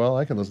 printers very well.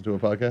 I can listen to a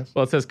podcast.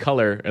 Well, it says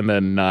color and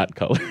then not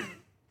color.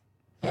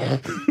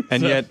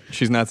 And yet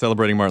she's not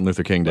celebrating Martin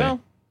Luther King Day. Well,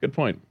 good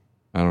point.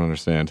 I don't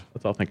understand.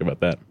 Let's all think about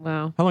that.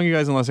 Wow. How long are you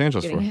guys in Los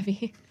Angeles Getting for?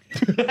 heavy.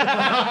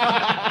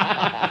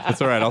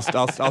 That's all right.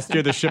 I'll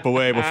steer the ship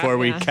away before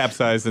we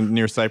capsize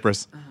near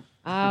Cyprus.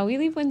 We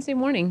leave Wednesday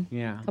morning.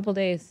 Yeah. A couple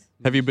days.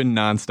 Have you been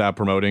nonstop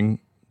promoting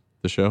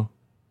the show?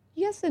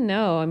 Yes and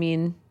no. I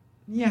mean,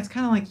 Yeah, it's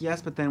kind of like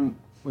yes, but then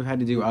we've had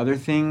to do other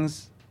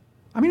things.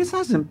 I mean, it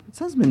hasn't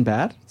been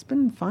bad. It's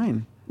been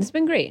fine. it's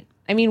been great.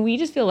 I mean, we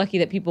just feel lucky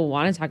that people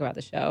want to talk about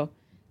the show.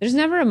 There's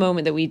never a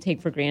moment that we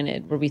take for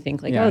granted where we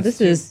think like, Yeah, oh, it's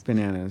this is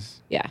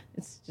bananas. yeah.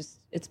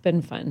 It's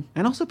been fun.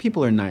 And also,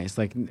 people are nice.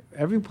 Like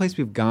every place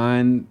we've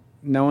gone,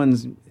 no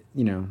one's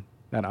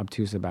that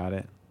obtuse about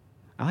it.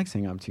 I like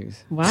saying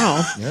obtuse.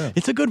 Wow. Yeah.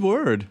 It's a good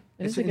word.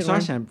 It is a in good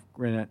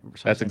word.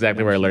 That's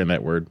exactly where I learned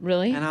that word.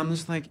 Really? And I'm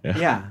just like, Yeah.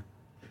 yeah.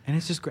 And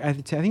it's just great. I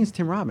think it's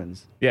Tim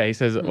Robbins. Yeah, he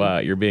says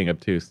you're being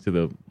obtuse to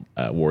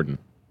the warden.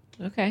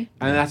 Okay.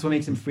 And that's what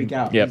makes him freak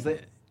out. Yep. He's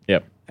like-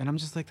 Yep. and I'm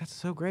just like, that's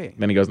so great.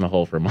 Then he goes in the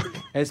hole for a month.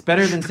 It's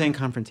better than saying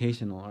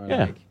confrontational or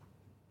Yeah. like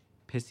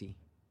pissy.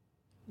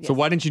 So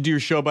why didn't you do your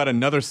show about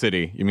another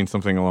city? You mean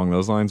something along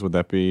those lines? Would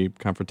that be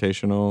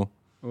confrontational?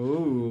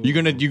 Ooh. You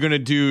gonna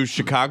do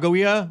Chicago,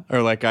 yeah?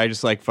 Or like I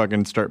just like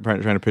fucking start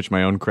trying to pitch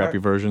my own crappy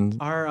version?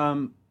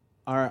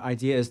 Our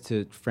idea is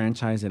to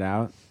franchise it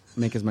out,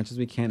 make as much as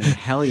we can, and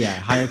hell yeah,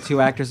 hire 2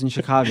 actors in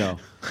Chicago.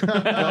 Go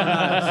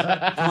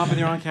nuts. Come up with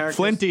your own characters.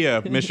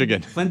 Flintia,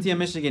 Michigan. Flintia,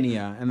 Michigan,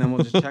 yeah. And then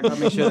we'll just check out,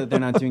 make sure that they're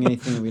not doing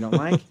anything that we don't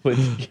like.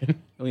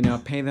 We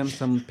pay them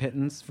some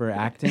pittance for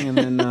acting, and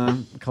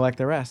then collect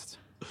the rest.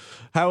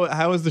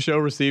 How is the show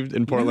received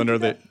in Portland? Or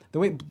they? The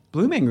way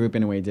Blue Man Group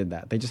in a way did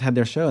that. They just had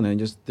their show, and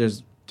then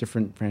there's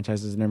different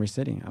franchises in every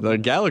city. The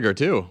Gallagher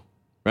too,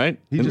 right?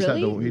 He just had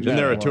Really? the. He just Isn't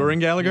there had a the touring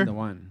one. Gallagher? The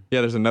one.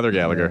 Yeah, there's another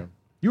Gallagher.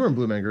 You were in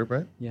Blue Man Group,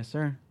 right? Yes,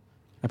 sir.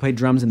 I played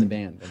drums in the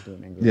band at Blue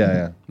Man Group. Yeah,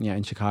 yeah. Yeah,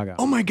 in Chicago.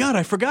 Oh my God,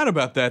 I forgot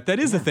about that. That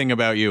is a thing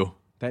about you.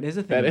 That is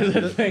a thing. That is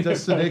a thing.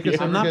 Does Sudeikis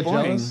I'm ever not get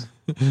boring. jealous?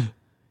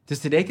 Does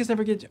Sudeikis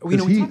ever get? We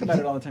Does he- talk about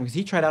it all the time because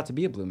he tried out to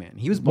be a Blue Man.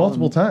 He was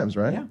Multiple balling- times,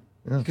 right? Yeah.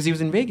 Yeah. Because he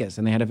was in Vegas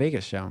and they had a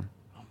Vegas show.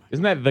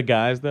 Isn't that the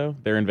guys though?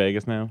 They're in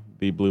Vegas now.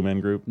 The Blue Men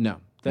Group. No,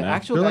 the No?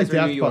 actual They're guys like are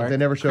in Daft New Punk. York. They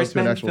never show up Chris to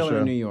an Van actual Phil are show.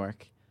 in New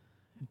York.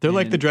 They're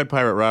like And- the Dread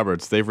Pirate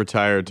Roberts. They've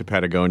retired to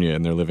Patagonia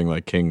and they're living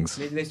like kings.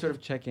 They sort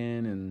of check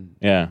in and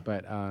Yeah.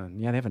 but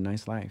yeah, they have a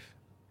nice life.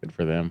 Good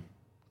for them.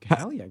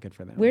 Hell yeah, good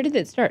for them. Where did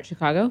it start?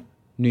 Chicago?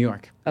 New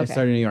York. They Okay.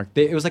 started in New York.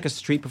 It was like a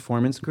street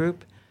performance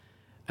group,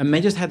 and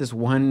they just had this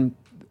one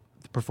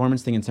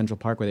performance thing in Central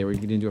Park where they were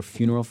going to do a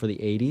funeral for the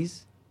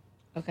 '80s.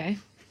 Okay.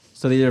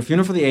 So they did a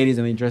funeral for the '80s,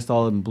 and they dressed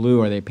all in blue,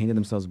 or they painted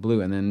themselves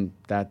blue, and then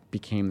that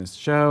became this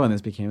show, and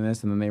this became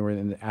this, and then they were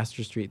in the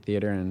Astor Street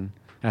Theater and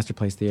Astor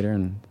Place Theater,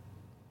 and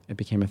it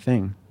became a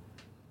thing.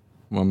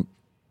 Well,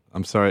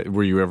 I'm sorry.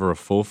 Were you ever a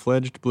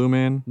full-fledged Blue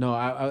Man? No,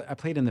 I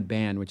played in the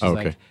band, which is Oh,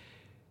 okay. like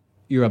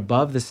you're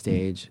above the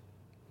stage,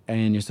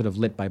 and you're sort of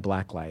lit by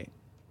black light.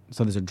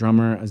 So there's a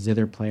drummer, a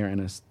zither player, and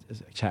a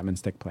Chapman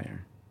stick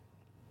player.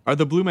 Are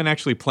the Blue Men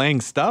actually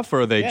playing stuff,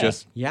 or are they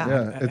just? Yeah,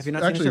 Yeah, have it's you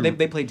not seen actually- the show?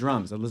 They play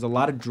drums. There's a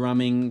lot of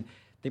drumming.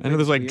 They I play know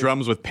there's like weird-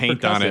 drums with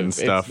paint on it and Percussive.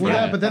 stuff. It's-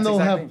 Yeah, Yeah, but then that's they'll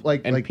exactly- have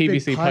like And big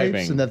PVC pipes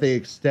piping. and that they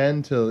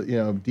extend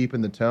to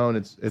deepen the tone.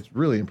 It's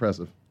really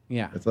impressive.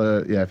 Yeah, It's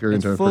if you're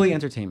it's into fully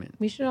entertainment.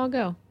 We should all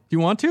go. Do you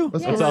want to?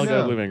 Let's Yeah. Let's go all right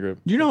go now. Blue Man Group.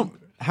 You know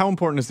how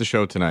important is the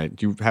show tonight?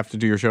 Do you have to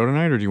do your show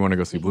tonight, or do you want to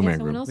go see We can Blue get Man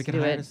someone Group? else We to could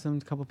do hire it. some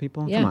couple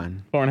people. Yeah. Come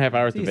on. 4.5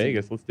 hours to It's easy.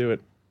 Vegas. Let's do it.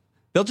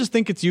 They'll just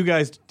think it's you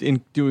guys in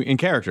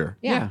character.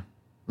 Yeah.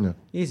 Yeah.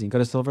 Easy. Go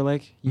to Silver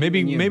Lake. You Maybe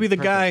and you. maybe the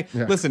Perfect. guy.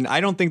 Yeah. Listen, I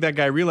don't think that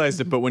guy realized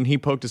it, but when he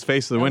poked his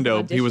face through the That was an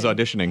window, he was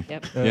audition. auditioning.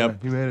 Yep.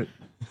 Yep. You made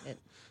it.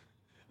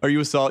 Are you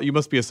assault? You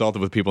must be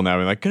assaulted with people now.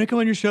 Being like, can I come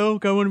on your show?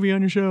 I want to be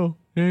on your show.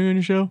 Can I be on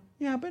your show?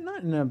 Yeah, but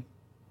not in a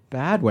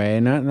bad way.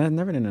 Never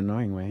in an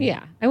annoying way.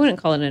 Yeah. I wouldn't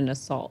call it an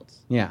assault.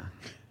 Yeah.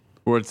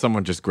 Or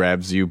someone just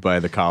grabs you by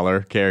the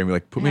collar, Carrie, and be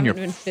like, put me in your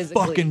Haven't been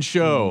physically- fucking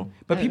show.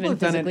 But I haven't people been have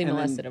done it. physically and then-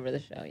 molested over the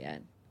show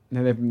yet.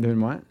 They've been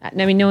what?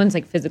 I mean, no one's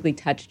like physically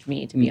touched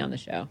me to be on the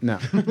show. No.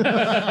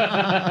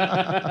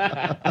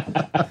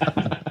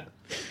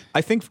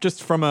 I think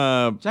just from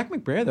a Jack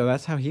McBrayer though,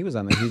 that's how he was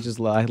on it. He just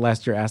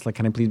last year asked like,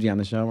 "Can I please be on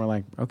the show?" And we're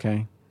like,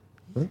 "Okay."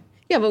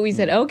 Yeah, but we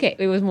said okay.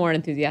 It was more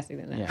enthusiastic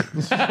than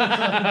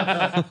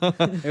that.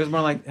 Yeah. It was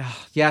more like,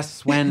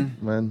 "Yes, when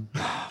Man.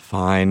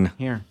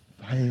 here.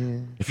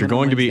 fine. If Then you're on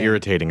going to be Wednesday.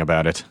 irritating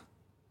about it,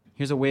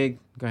 Here's a wig.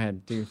 Go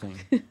ahead, do your thing."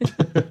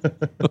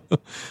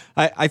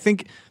 I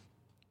think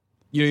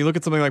you look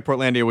at something like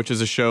Portlandia, which is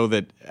a show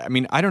that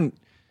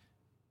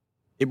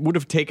it would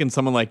have taken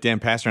someone like Dan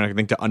Pasternak, I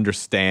think, to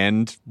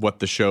understand what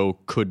the show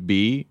could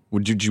be.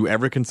 Did you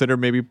ever consider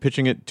maybe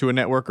pitching it to a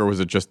network, or was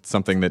it just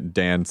something that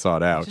Dan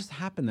sought It out? just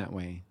happened that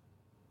way.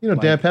 Dan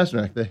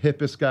Pasternak, the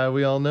hippest guy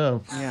we all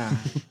know. Yeah.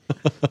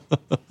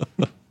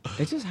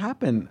 It just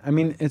happened. I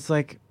mean, it's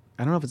like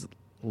I don't know if it's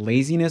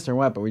laziness or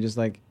what, but we just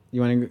like, you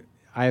want to,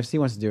 IFC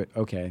wants to do it.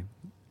 Okay.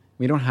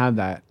 We don't have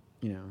that,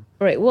 you know.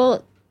 Right.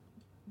 Well,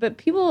 but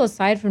people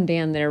aside from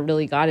Dan there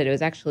really got it. It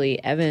was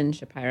actually Evan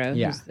Shapiro.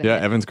 Yeah. Who's Yeah,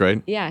 Evan's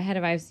great. Yeah, head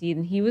of IFC.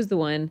 And he was the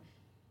one,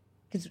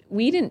 because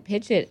we didn't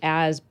pitch it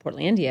as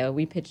Portlandia.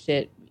 We pitched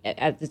it,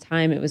 at the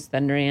time, it was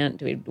Thunder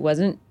Ant. It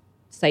wasn't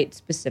site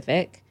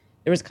specific.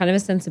 There was kind of a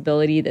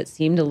sensibility that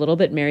seemed a little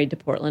bit married to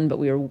Portland, but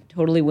we were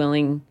totally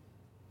willing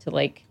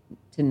to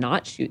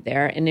not shoot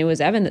there. And it was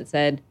Evan that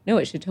said, no,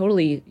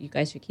 you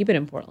guys should keep it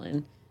in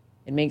Portland.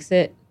 It makes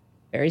it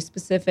very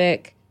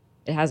specific.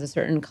 It has a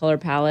certain color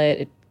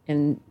palette,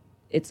 and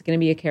it's going to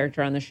be a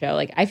character on the show.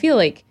 Like, I feel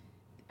like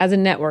as a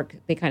network,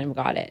 they kind of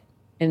got it.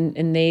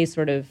 And they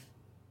sort of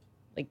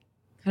like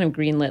kind of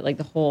greenlit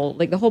the whole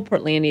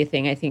Portlandia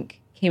thing, I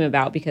think, came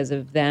about because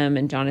of them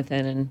and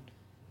Jonathan, and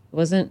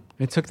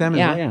it took them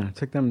it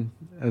took them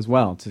as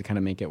well to kind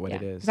of make it what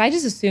it is. Because I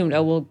just assumed,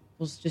 we'll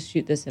just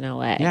shoot this in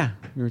LA. Yeah,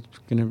 we were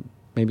gonna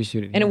maybe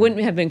shoot it and it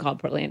wouldn't have been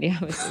called Portlandia,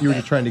 obviously. You were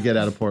just trying to get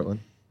out of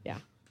Portland. Yeah.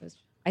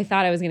 I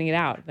thought I was going to get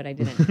out, but I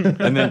didn't.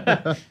 And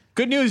then,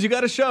 good news, you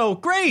got a show.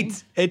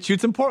 Great. It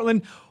shoots in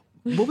Portland.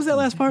 What was that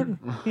last part?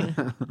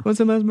 What's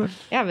the last part?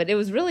 Yeah, but it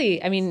was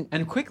really, I mean.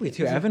 And quickly,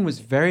 too. Evan was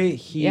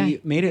he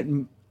made it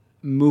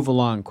move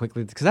along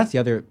quickly, because that's the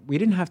other, we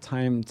didn't have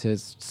time to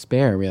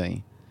spare,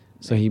 really.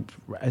 So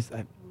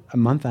a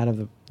month out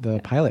of the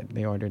pilot,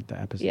 they ordered the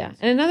episode. Yeah.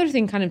 And another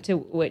thing kind of to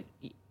what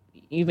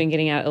you've been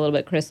getting at a little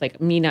bit, Chris,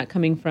 like me not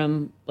coming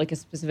from like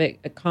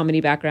a comedy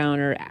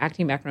background or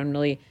acting background,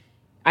 really,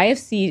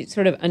 IFC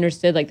sort of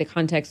understood like the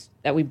context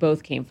that we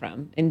both came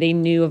from, and they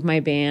knew of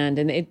my band,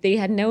 and they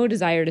had no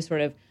desire to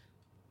sort of,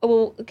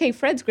 well, okay,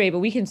 Fred's great, but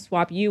we can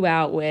swap you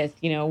out with,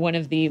 one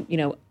of the,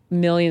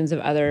 millions of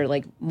other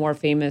like more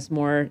famous,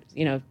 more,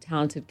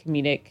 talented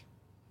comedic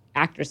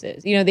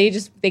actresses.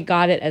 They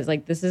got it as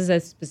like, this is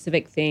a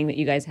specific thing that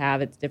you guys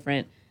have. It's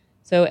different.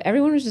 So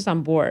everyone was just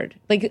on board.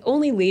 Like,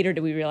 only later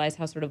did we realize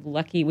how sort of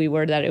lucky we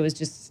were that it was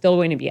just still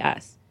going to be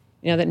us,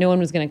 that no one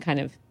was going to kind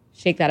of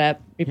shake that up,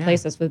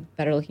 replace us with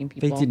better looking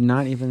people. They did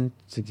not even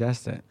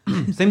suggest it.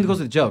 Same goes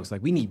with jokes.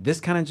 Like, we need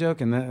this kind of joke,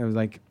 and that it was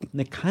like,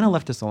 they kind of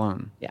left us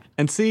alone. Yeah.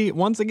 And see,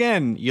 once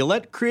again, you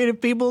let creative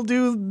people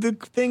do the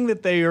thing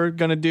that they are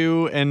going to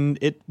do, and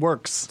it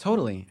works.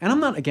 Totally. And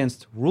I'm not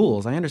against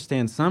rules. I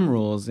understand some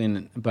rules,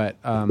 but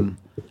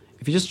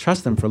if you just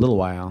trust them for a little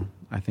while,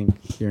 I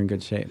think you're in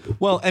good shape.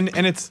 Well, and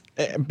it's,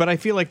 but I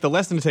feel like the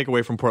lesson to take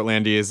away from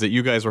Portlandia is that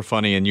you guys were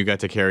funny and you got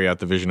to carry out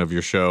the vision of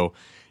your show.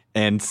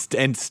 And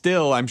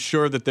still, I'm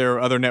sure that there are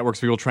other networks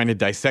people trying to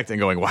dissect and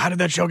going, well, how did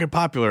that show get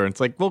popular? And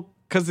it's like, well,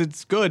 because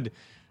it's good.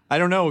 I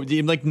don't know.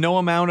 Like, no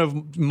amount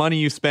of money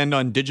you spend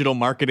on digital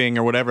marketing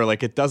or whatever,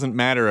 like, it doesn't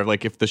matter.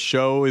 Like, if the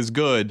show is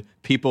good,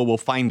 people will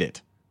find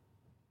it.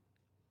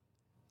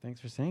 Thanks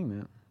for saying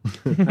that.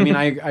 I mean,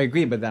 I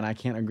agree, but then I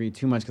can't agree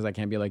too much because I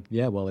can't be like,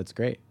 yeah, well, it's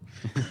great.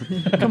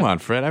 Come on,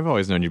 Fred. I've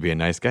always known you to be a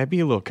nice guy.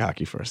 Be a little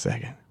cocky for a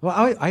second.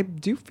 Well, I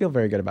do feel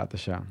very good about the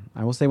show.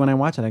 I will say when I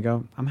watch it, I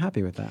go, I'm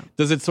happy with that.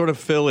 Does it sort of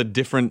fill a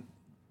different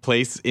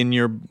place in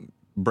your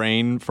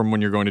brain from when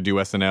you're going to do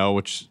SNL,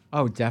 which...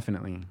 Oh,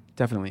 definitely.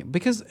 Definitely.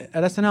 Because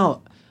at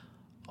SNL,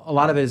 a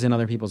lot of it is in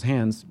other people's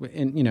hands,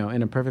 in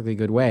a perfectly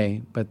good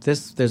way. But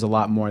there's a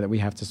lot more that we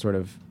have to sort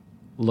of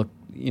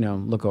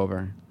look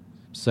over.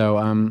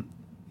 So,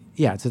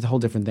 yeah, it's a whole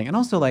different thing. And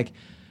also, like,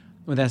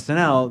 with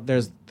SNL,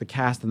 there's the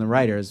cast and the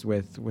writers.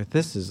 With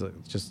this is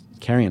just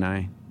Carrie and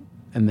I,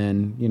 and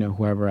then,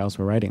 whoever else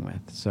we're writing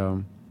with.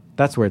 So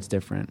that's where it's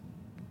different.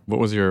 What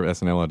was your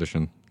SNL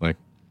audition like?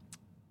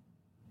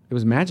 It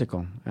was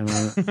magical. I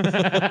mean,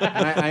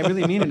 I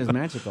really mean it as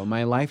magical.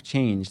 My life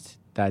changed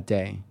that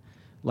day.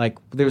 Like,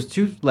 there was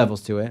 2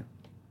 levels to it.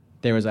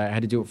 I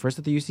had to do it first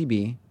at the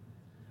UCB,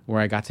 where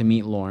I got to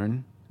meet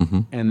Lorne. Mm-hmm.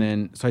 And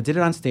then, so I did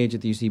it on stage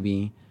at the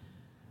UCB.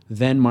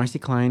 Then Marcy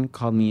Klein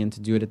called me in to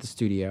do it at the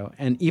studio.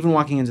 And even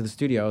walking into the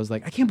studio, I was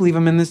like, I can't believe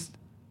I'm in this.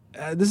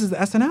 This is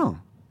SNL.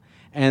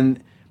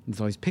 And there's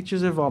all these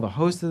pictures of all the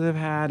hosts that they've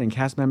had and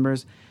cast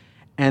members.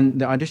 And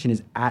the audition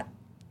is at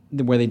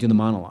where they do the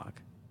monologue.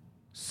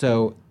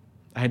 So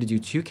I had to do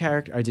 2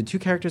 characters. I did 2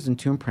 characters and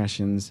 2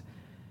 impressions.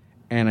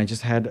 And I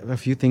just had a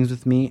few things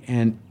with me.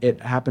 And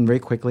it happened very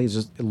quickly. It was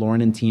just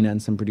Lauren and Tina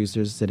and some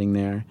producers sitting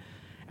there.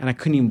 And I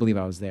couldn't even believe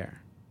I was there.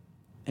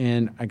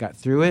 And I got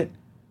through it.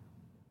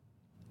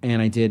 And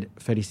I did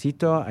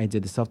Felicito. I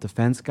did the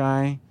self-defense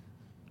guy.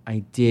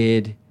 I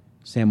did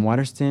Sam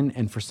Waterston.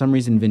 And for some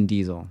reason, Vin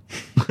Diesel.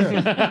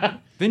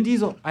 Vin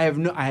Diesel,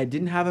 I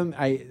didn't have him.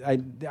 I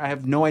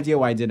have no idea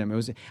why I did him.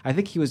 I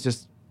think he was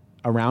just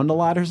around a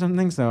lot or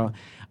something. So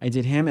I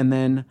did him. And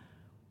then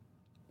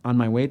on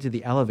my way to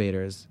the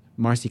elevators,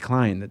 Marcy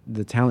Klein,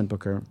 the talent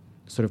booker,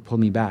 sort of pulled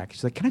me back.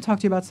 She's like, can I talk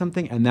to you about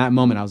something? And that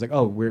moment I was like,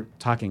 oh, we're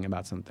talking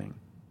about something.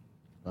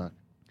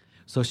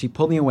 So she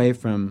pulled me away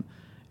from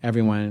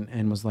everyone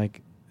and was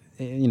like,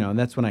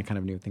 that's when I kind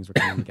of knew things were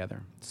coming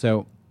together.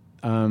 So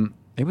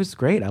it was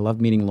great. I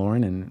loved meeting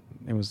Lauren, and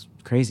it was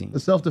crazy.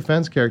 The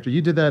self-defense character,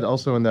 you did that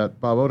also in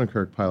that Bob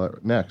Odenkirk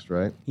pilot Next,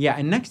 right? Yeah,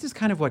 and Next is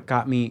kind of what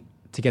got me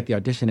to get the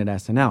audition at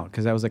SNL,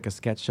 because that was like a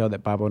sketch show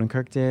that Bob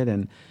Odenkirk did,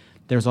 and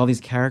there's all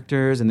these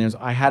characters, and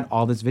I had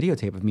all this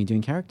videotape of me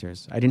doing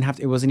characters. I didn't have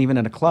to, it wasn't even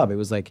at a club. It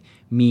was like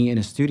me in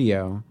a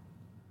studio.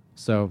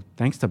 So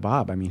thanks to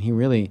Bob. I mean, he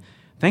really,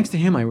 thanks to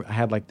him, I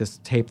had like this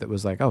tape that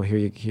was like, oh,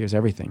 here's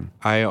everything.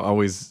 I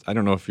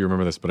don't know if you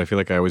remember this, but I feel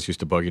like I always used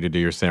to bug you to do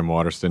your Sam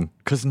Waterston,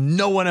 because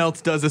no one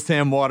else does a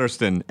Sam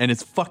Waterston, and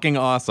it's fucking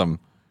awesome.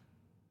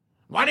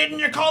 Why didn't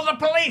you call the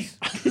police?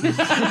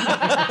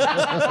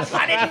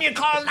 Why didn't you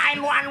call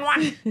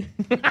 911?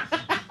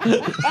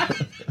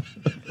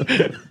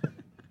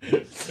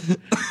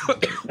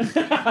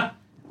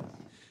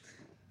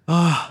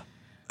 All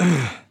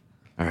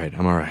right,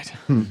 I'm all right.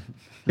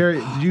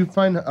 Carrie, did you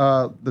find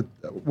what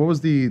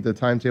was the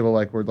timetable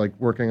like? We're like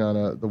working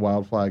on the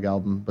Wild Flag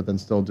album, but then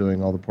still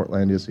doing all the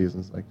Portlandia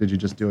seasons. Like, did you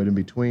just do it in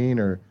between,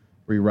 or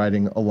were you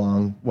writing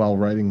along while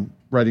writing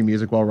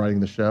music while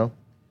writing the show?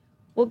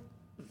 Well,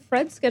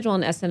 Fred's schedule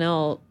on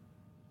SNL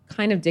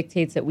kind of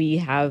dictates that we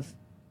have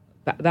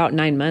about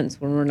 9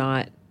 months when we're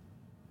not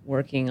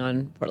working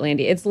on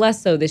Portlandia. It's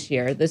less so this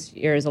year. This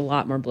year is a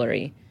lot more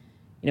blurry.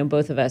 You know,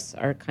 both of us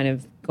are kind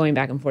of going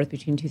back and forth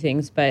between two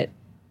things, but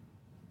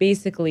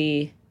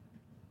basically,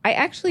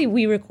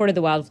 we recorded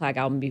the Wild Flag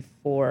album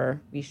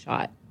before we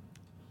shot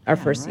our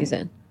first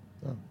season.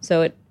 Oh.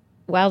 So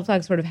Wild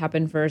Flag sort of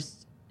happened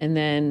first, but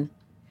then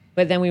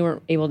we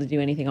weren't able to do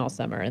anything all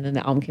summer, and then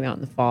the album came out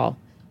in the fall.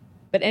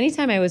 But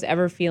anytime I was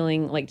ever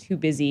feeling like too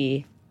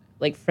busy,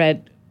 like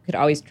Fred could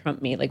always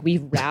trump me. Like we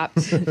wrapped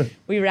on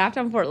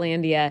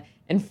Portlandia,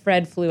 and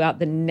Fred flew out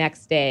the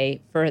next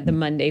day for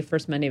the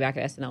first Monday back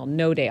at SNL.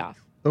 No day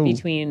off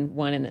between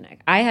one and the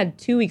next. I had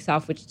 2 weeks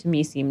off, which to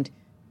me seemed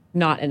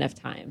not enough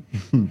time,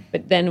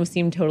 but then it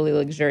seemed totally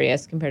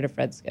luxurious compared to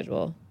Fred's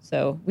schedule.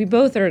 So we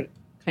both are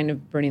kind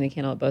of burning the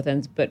candle at both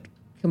ends, but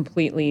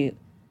completely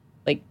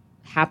like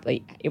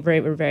happy.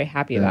 We're very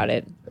happy about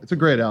it. It's a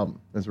great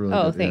album. It's really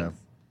good. Thanks. Yeah.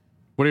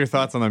 What are your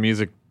thoughts on the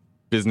music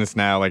business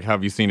now? Like, how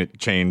have you seen it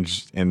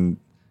change? And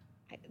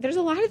there's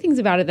a lot of things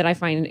about it that I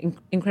find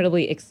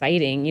incredibly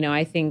exciting. You know,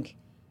 I think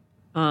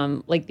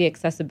like the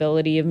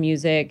accessibility of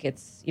music.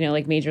 It's, you know,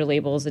 like major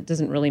labels. It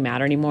doesn't really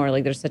matter anymore.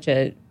 Like it's such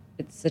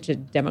a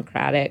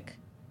democratic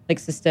like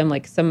system.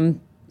 Like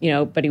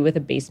buddy with a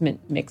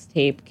basement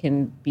mixtape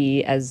can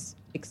be as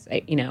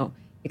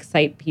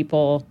excite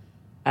people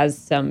as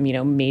some, you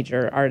know,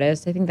 major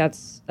artists. I think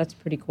that's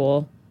pretty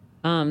cool.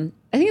 I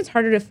think it's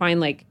harder to find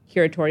like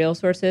curatorial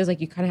sources.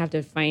 Like you kind of have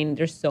to find,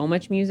 there's so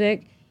much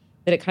music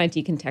that it kind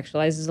of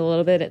decontextualizes a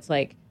little bit. It's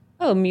like,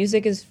 oh,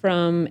 music is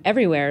from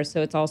everywhere,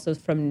 so it's also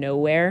from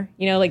nowhere.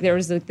 You know, like there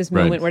was like this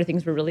moment where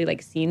things were really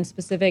like scene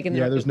specific. And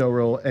there's no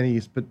real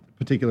any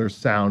particular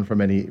sound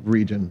from any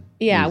region.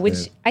 Yeah,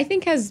 which I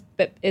think is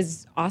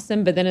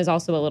awesome, but then is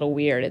also a little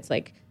weird. It's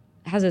like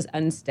has this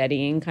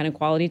unsteadying kind of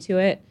quality to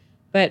it.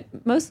 But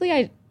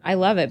mostly I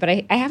love it. But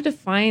I have to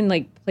find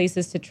like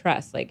places to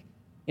trust. Like,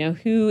 you know,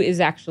 who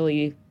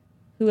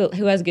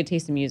has good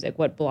taste in music,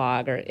 what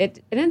blog, or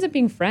it ends up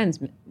being friends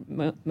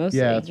mostly.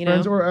 Yeah, it's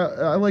friends, or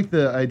I like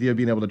the idea of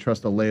being able to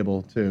trust a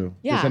label too.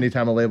 Yeah. Just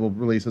anytime a label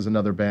releases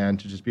another band,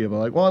 to just be able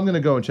to like, well, I'm going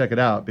to go and check it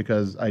out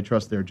because I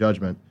trust their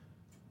judgment,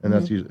 and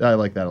that's usually, I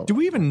like that a lot. Do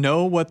we even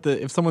know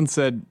if someone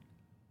said,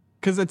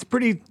 because it's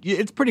pretty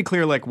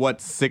clear like what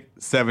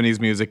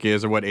 70s music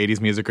is, or what 80s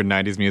music or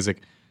 90s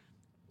music,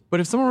 but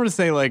if someone were to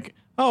say like,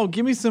 oh,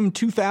 give me some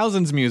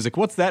 2000s music,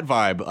 what's that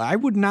vibe? I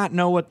would not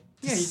know what.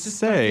 Yeah,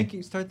 you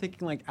just start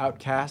thinking like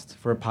Outkast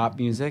for pop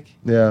music.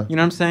 Yeah. You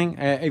know what I'm saying?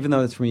 Even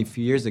though it's from a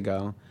few years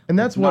ago. And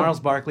that's what Gnarls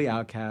Barkley,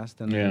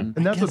 Outkast, and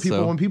that's what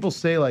people when people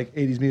say like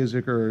 80s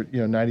music or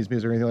 90s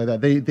music or anything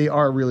like that, they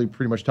are really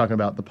pretty much talking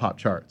about the pop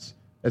charts.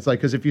 It's like,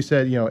 because if you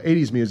said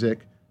 80s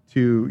music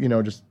to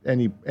just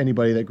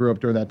anybody that grew up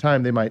during that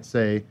time, they might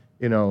say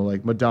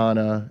like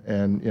Madonna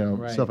and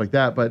stuff like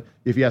that. But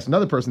if you ask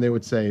another person, they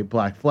would say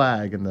Black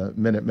Flag and the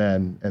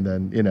Minutemen, and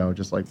then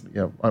just like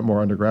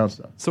more underground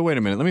stuff. So wait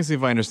a minute, let me see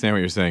if I understand what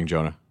you're saying,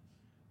 Jonah.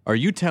 Are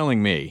you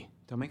telling me?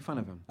 Don't make fun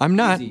of him. I'm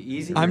not.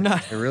 Easy. I'm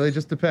not. It really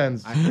just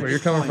depends where you're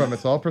coming from.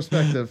 It's all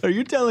perspective. Are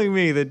you telling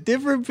me that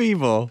different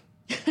people?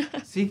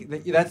 See,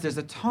 there's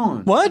a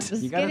tone. What?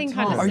 This You is got a getting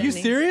tone. Are you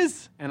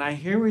serious? And I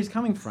hear where he's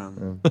coming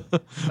from.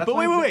 But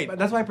wait.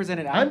 That's why I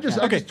presented Outkast.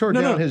 I just tore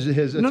down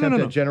his attempt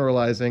at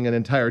generalizing an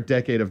entire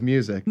decade of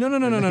music. No.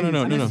 And now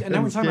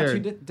we're talking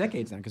about 2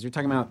 decades now, because you're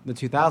talking about the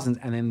 2000s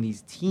and then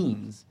these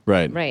teens.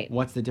 Right.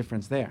 What's the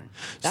difference there?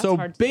 That's So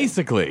hard to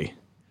basically,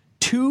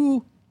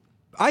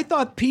 I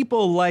thought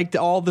people liked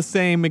all the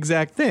same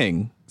exact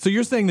thing. So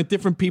you're saying that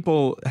different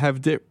people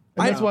have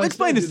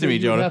explain this to me,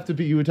 Jonah.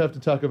 You would have to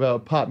talk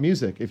about pop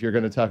music if you're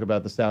going to talk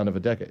about the sound of a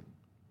decade.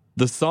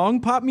 The song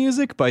Pop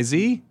Music by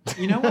Z?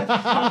 You know what?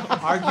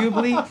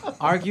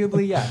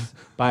 Arguably, yes.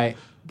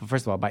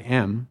 First of all, by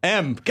M.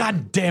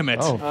 God damn it.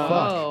 Oh, fuck.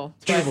 Oh.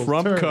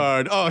 Trump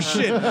card. Oh,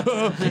 shit.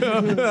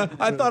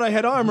 I thought I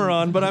had armor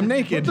on, but I'm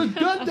naked. Put the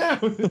gun down.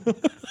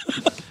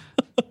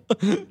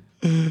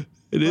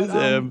 It is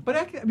M.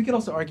 But we could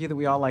also argue that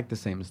we all like the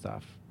same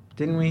stuff.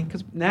 Didn't we?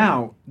 Because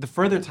now, the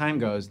further time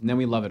goes, then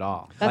we love it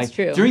all. That's like,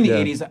 true. During the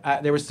Yeah.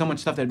 80s, there was so much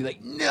stuff that I'd be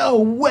like, no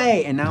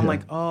way! And now I'm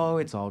like, oh,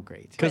 it's all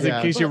great. Because Yeah.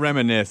 in case you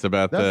reminisce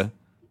about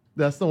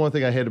That's the one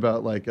thing I hate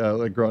about like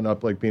growing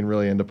up, like being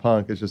really into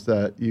punk. Is just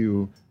that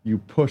you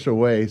push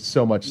away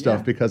so much stuff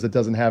Yeah. because it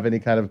doesn't have any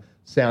kind of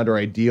sound or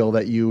ideal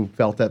that you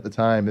felt at the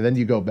time, and then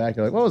you go back and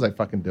you're like, what was I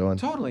fucking doing?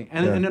 Totally,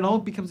 and Yeah. and it all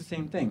becomes the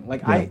same thing.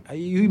 Like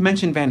you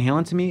mentioned Van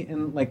Halen to me,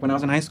 and like when I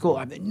was in high school,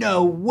 I'm like,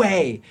 no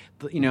way,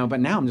 but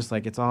now I'm just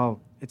like, it's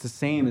the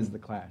same as the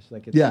Clash.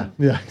 Like, it's Yeah,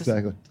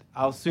 exactly.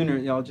 I'll just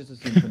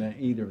assume put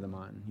either of them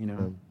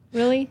on.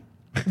 Really?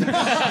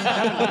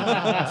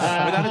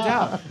 Without a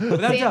doubt.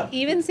 Without a doubt.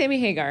 Even Sammy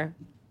Hagar,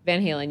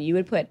 Van Halen, you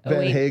would put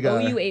Van Hagar.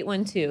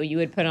 OU812, you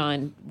would put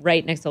on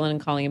right next to London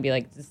Calling and be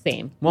like, it's the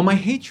same. Well, my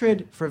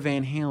hatred for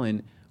Van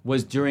Halen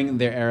was during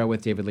their era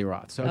with David Lee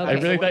Roth. So Okay. I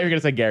really thought you were going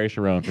to say Gary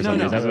Sharon for some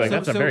reason. I was like,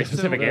 that's a very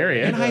specific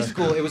area. In high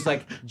school, it was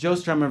like Joe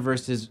Strummer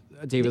versus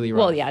David Lee Roth.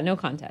 Well, yeah, no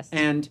contest.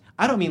 And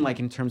I don't mean like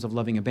in terms of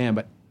loving a band,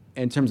 but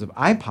in terms of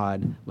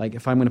iPod, like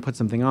if I'm going to put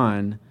something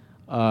on,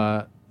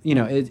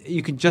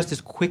 you could just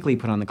as quickly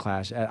put on the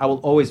Clash. I will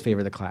always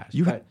favor the Clash.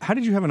 But- How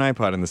did you have an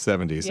iPod in the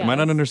 70s? Am I Yeah.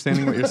 not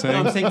understanding what you're No,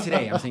 saying? I'm saying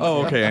today. Oh, today.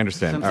 okay, I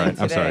understand. So I'm All saying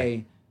right, I'm sorry.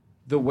 today,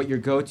 what your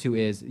go-to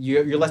is,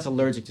 you're less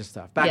allergic to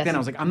stuff. Back Yes. then, I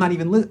was like, I'm not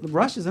even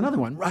Rush is another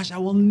one. Rush, I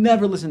will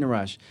never listen to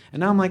Rush. And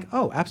now I'm like,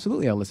 oh,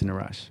 absolutely, I'll listen to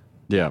Rush.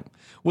 Yeah.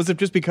 Was it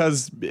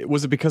because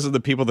of the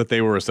people that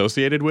they were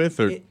associated with,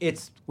 or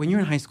It's when you're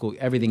in high school,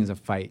 everything is a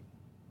fight,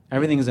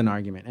 everything is an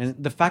argument, and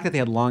the fact that they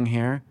had long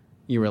hair,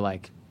 you were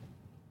like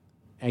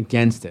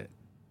against it.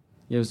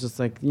 It was just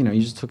like you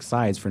just took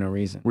sides for no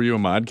reason. were you a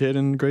mod kid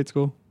in grade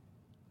school?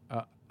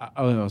 It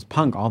was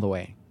punk all the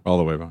way. All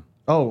the way back.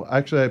 Oh,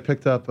 actually, I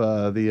picked up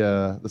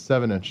the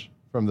 7-inch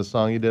from the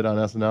song you did on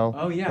SNL.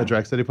 Oh, yeah. that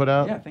Drake City put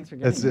out. Yeah, thanks for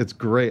getting it. It's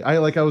great.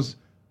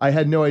 I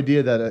had no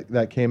idea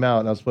that came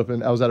out,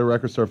 and I was at a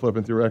record store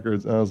flipping through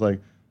records, and I was like,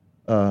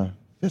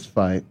 Fist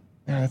Fight.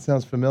 Man, that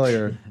sounds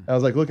familiar. And I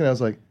was like looking, I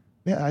was like,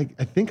 man,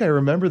 I think I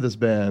remember this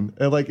band,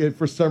 and like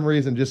for some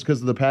reason, just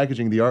because of the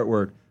packaging, the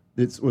artwork,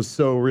 it was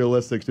so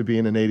realistic to be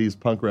in an '80s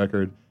punk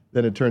record.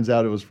 Then it turns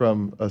out it was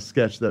from a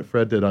sketch that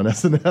Fred did on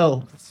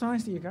SNL. It's so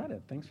nice that you got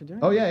it. Thanks for doing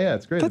it. Oh yeah,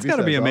 it's great. That's The got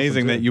to be B-side's awesome,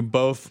 amazing too. that you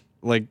both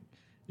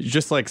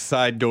just like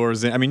side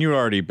doors. I mean, you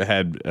already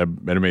had an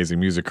amazing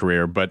music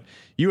career, but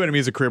you had a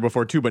music career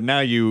before too. But now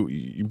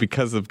you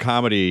because of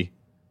comedy,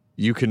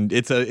 you can.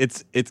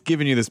 It's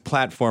giving you this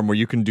platform where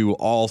you can do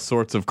all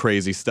sorts of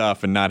crazy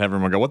stuff and not have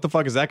everyone go, "What the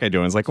fuck is that guy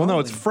doing?" It's like, well, no,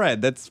 it's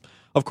Fred.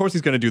 Of course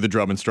he's going to do the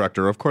drum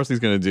instructor. Of course he's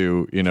going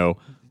to do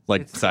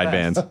like It's the side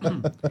bands.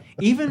 best.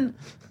 Even,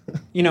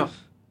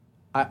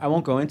 I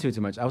won't go into it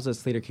too much. I was a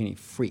Slater-Kinney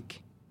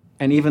freak.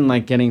 And even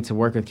like getting to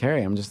work with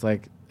Carrie, I'm just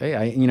like, hey,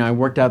 I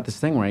worked out this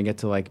thing where I get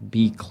to like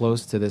be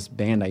close to this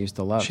band I used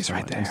to love. She's so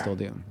right much, there. and still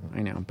do.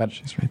 I know, but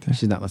She's right there.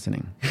 she's not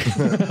listening.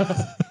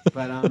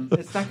 But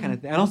it's that kind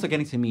of thing. And also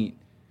getting to meet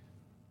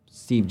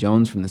Steve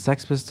Jones from the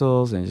Sex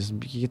Pistols and just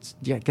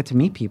get to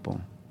meet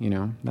people.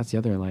 That's the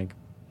other like.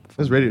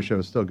 His radio show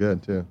is still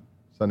good too.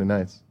 Sunday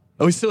nights.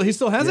 Oh, he still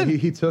has Yeah, it.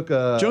 he took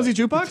Jonesy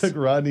Jukebox? He took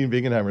Rodney and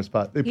Bingenheimer's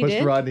spot. They He pushed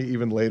did? Rodney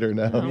even later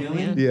now. Oh,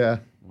 man. Yeah.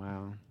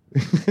 Wow.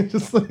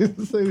 Just like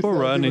Poor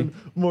Rodney.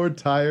 More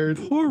tired.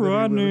 Poor than he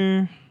Rodney.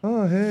 would've-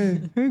 Oh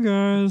hey, Hey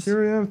guys.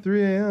 here I am,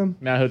 3 a.m.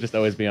 Now he'll just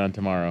always be on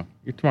tomorrow.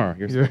 You're tomorrow.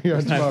 You're on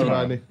it's time tomorrow,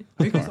 Rodney.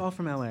 Are you guys all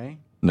from LA?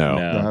 No. No. No,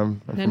 I'm None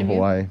from of you?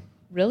 Hawaii.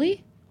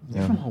 Really?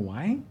 You're from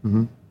Hawaii?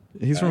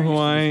 He's from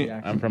Hawaii.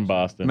 I'm from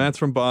Boston. Matt's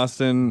from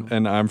Boston,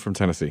 and I'm from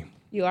Tennessee.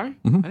 You are? I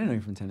didn't know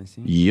you're from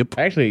Tennessee. Yep.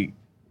 Actually,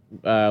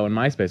 when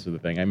MySpace was the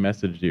thing, I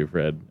messaged you,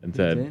 Fred, and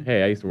said, did?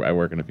 "Hey, I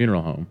work in a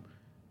funeral home."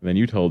 And then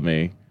you told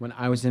me When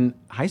I was in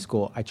high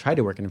school, I tried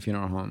to work in a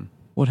funeral home.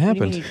 What What do you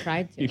mean happened? you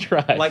tried to? you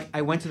tried. Like,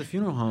 I went to the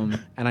funeral home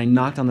and I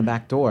knocked on the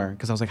back door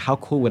because I was like, how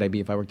cool would I be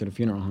if I worked at a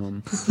funeral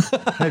home?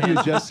 Have you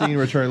just seen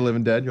Return of the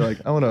Living Dead? You're like,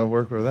 I want to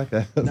work where that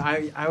guy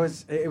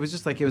is. it was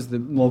just like, it was the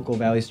local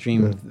Valley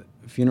Stream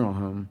funeral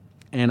home.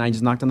 And I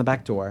just knocked on the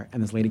back door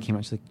and this lady came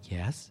out. She's like,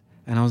 yes.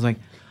 And I was like,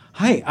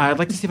 hi, I'd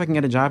like to see if I can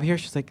get a job here.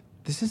 She's like,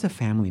 this is a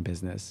family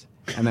business.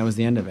 And that was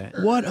the end of it.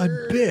 What a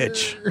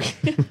bitch.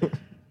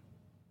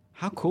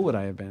 How cool would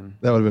I have been?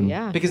 That would have been.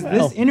 Yeah. Because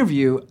this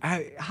interview,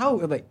 I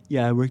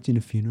worked in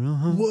a funeral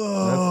home.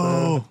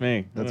 Whoa. That's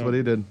me. That's what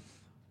he did.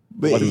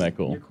 Wasn't that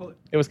cool? You're cool.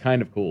 It was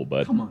kind of cool,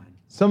 but Come on.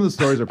 Some of the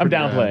stories are. I'm pretty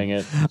downplaying rad.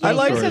 it. I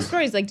like What's those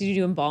stories? Like, did you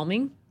do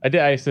embalming? I did.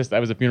 I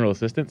was a funeral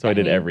assistant, so I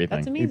did everything.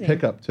 That's You amazing.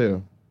 pick up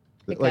too.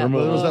 Pick Like up.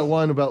 there was that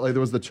one about like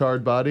there was the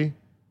charred body.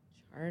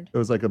 Hard. It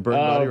was like a burned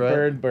body,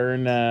 right?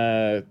 burn.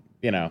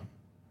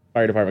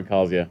 Fire department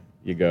calls you.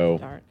 You go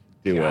Dark.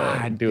 do you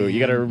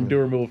got to do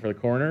a removal for the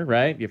coroner,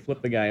 right? You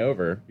flip the guy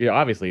over.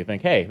 Obviously you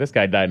think, hey, this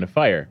guy died in a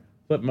fire.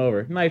 Flip him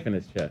over, knife in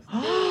his chest.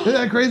 Isn't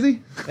that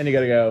crazy? Then you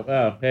got to go,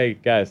 oh, hey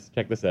guys,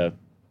 check this out.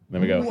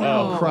 Then we go,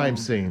 oh, Crime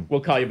scene.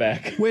 we'll call you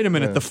back. Wait a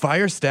minute. The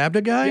fire stabbed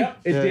a guy? Yep,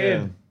 it Yeah,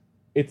 did. yeah.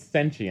 It's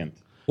sentient.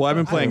 Well, I've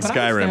been playing But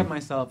I would stab Skyrim.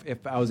 myself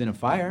if I was in a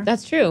fire.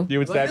 That's true. You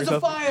would Like, stab there's a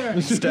yourself.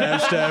 fire.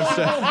 Stab,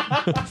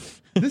 stab, stab.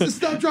 This is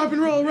stop, drop,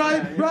 and roll,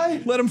 right?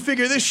 Right? Let him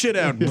figure this shit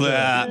out.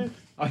 Blah.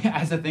 Oh, yeah,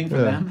 as a thing for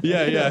them?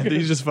 Yeah.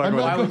 He's just fucking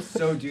with I would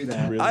so do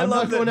that. I I'm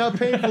love not going out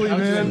painfully, I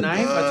would do a man.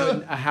 knife, I would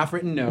do a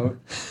half-written note.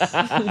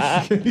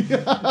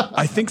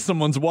 I think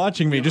someone's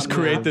watching me. Just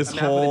create this a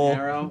map with whole. an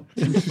arrow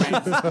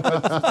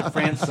to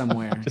France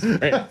somewhere.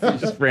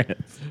 Just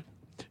France.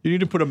 You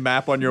need to put a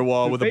map on your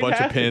wall with a They'd bunch of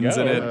have to pins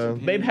in go.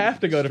 it. They'd have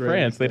to go to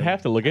France. They'd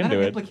have to look How into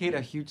to it. implicate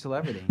a huge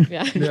celebrity.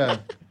 Yeah. Yeah.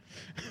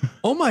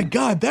 Oh my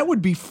god, that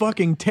would be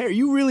fucking terrible.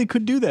 You really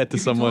could do that to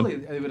someone.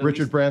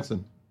 Richard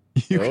Branson.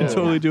 You could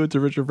totally do it to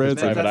Richard Branson.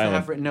 That's Private the Island.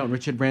 half-written note.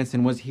 Richard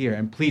Branson was here,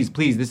 and please,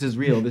 this is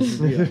real. This is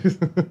real.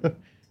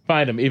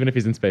 Find him, even if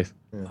he's in space.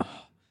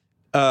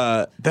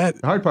 That The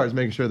hard part is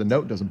making sure the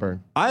note doesn't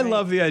burn. I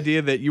love the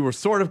idea that you were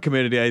sort of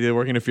committed to the idea of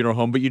working in a funeral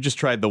home, but you just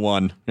tried the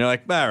one. You're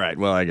like, all right,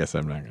 well, I guess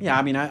I'm not gonna. Yeah,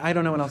 I mean, I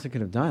don't know what else I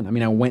could have done. I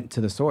mean, I went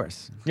to the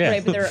source. Yeah.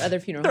 Right, but there are other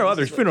funeral There are homes.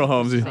 other is what funeral you're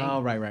homes. saying.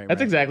 Oh, right.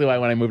 That's exactly why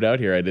when I moved out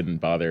here, I didn't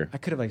bother. I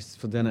could have like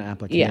done an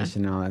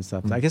application and all that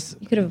stuff. I guess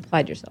You could have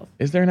applied yourself.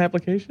 Is there an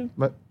application?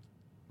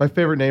 My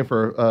favorite name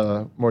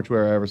for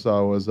mortuary I ever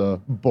saw was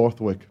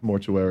Borthwick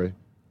Mortuary.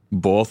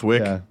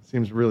 Borthwick. Yeah,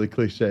 seems really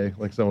cliche,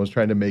 like someone was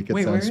trying to make it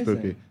Wait, sound where is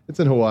spooky. it? It's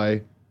in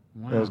Hawaii.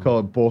 Wow. And it was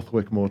called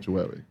Borthwick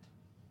Mortuary.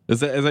 Is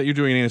that you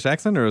doing an English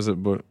accent, or is it?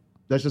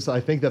 That's just, I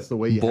think that's the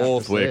way you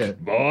Borthwick. have to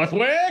say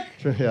Borthwick?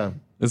 it. Yeah,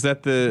 Is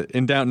that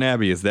in Downton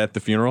Abbey? Is that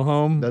the funeral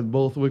home? that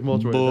Borthwick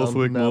Mortuary.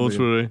 Borthwick Downton Abbey.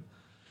 Mortuary.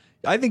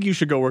 I think you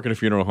should go work at a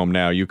funeral home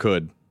now. You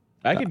could.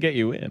 I could get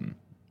you in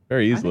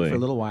very I think easily. for a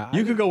little while.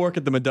 You could go work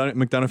at the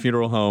McDonough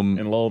Funeral Home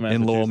In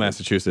Lowell,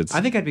 Massachusetts. I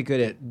think I'd be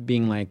good at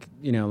being like,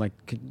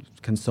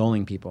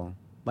 consoling people.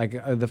 Like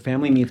the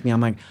family meets me, I'm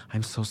like,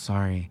 I'm so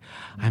sorry.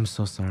 I'm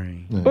so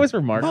sorry. It was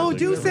remarkable. Oh,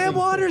 do Sam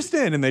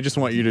Waterston, and they just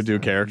want you to do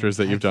characters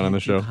that you've done on the I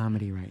can't show. do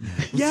comedy right now.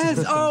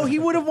 Yes. Oh, he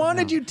would have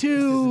wanted you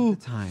to. This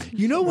is the time.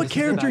 You know what This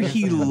is character about he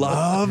yesterday.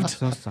 loved? I'm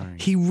so sorry.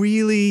 He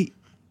really.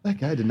 That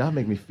guy did not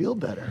make me feel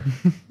better.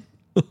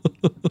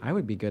 I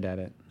would be good at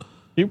it.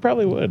 You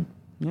probably would.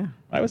 Yeah.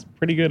 I was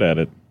pretty good at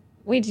it.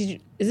 Wait, is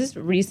this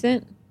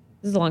recent?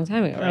 This is a long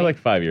time ago, right? Like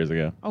 5 years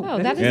ago.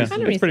 Oh, that Yeah, is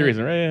kind of it's pretty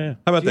recent. recent, right? Yeah.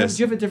 How about Do this?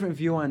 you have a different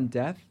view on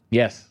death?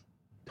 Yes.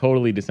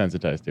 Totally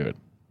desensitized to it.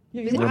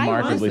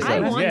 Remarkably I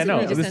so. want Yeah, to no,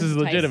 be this is desensitized.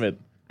 legitimate.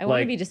 I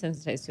want to Like- be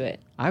desensitized to it.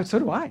 So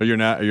do I. Or you're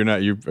not. You.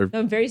 No,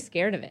 I'm very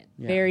scared of it.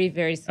 Yeah. Very,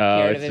 very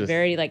scared it's of it. just-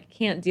 Very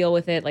can't deal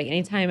with it. Like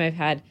anytime I've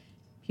had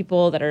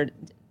people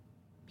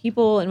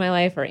in my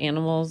life or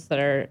animals that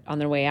are on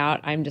their way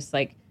out, I'm just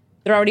like,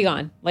 they're already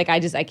gone. Like I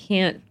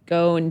can't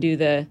go and do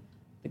the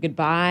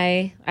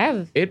goodbye.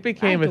 It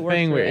became I a have to work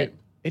thing through where it.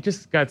 it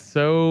just got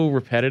so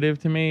repetitive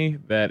to me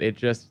that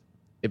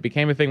it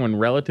became a thing when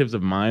relatives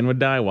of mine would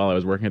die while I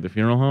was working at the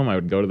funeral home. I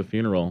would go to the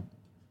funeral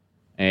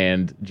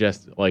and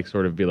just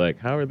sort of be like,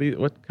 how are these,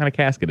 what kind of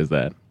casket is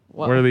that?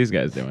 Wow. What are these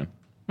guys doing?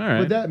 All right.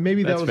 But that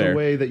maybe That's that was fair. a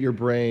way that your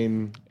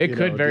brain. It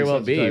could very well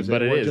be, desensitized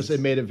but it or is. Just it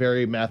made it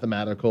very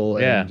mathematical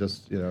Yeah. and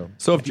just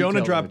So if Jonah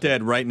detailed dropped everything.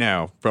 dead right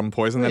now from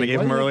poison that I Wait, gave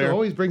why him do you have to earlier,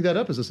 always bring that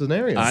up as a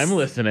scenario. I'm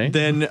listening.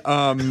 then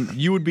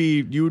you would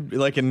be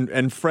like,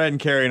 and Fred and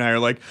Carrie and I are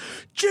like,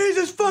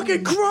 Jesus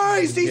fucking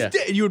Christ, he's Yeah.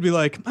 dead. You would be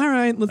like, all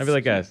right, let's. I'd be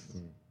like, guys,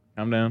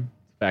 calm down.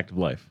 It's fact of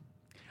life.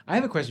 I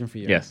have a question for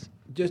you. Yes.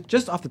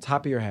 Just off the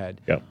top of your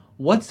head. Go.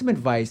 What's some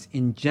advice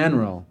in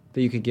general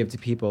that you could give to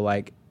people?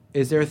 Like,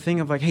 is there a thing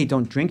of like, hey,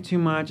 don't drink too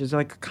much? Is there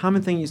like a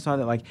common thing you saw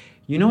that like,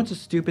 it's a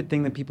stupid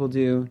thing that people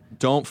do?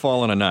 Don't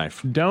fall on a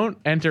knife. Don't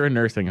enter a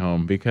nursing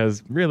home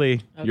because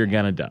really you're Okay.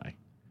 gonna die.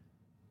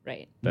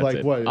 Right. That's Like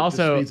it. what, it just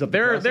Also, speeds up the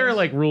there are process?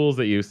 like rules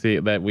that you see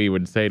that we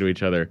would say to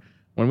each other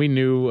when we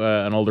knew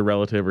an older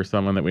relative or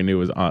someone that we knew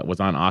was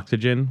on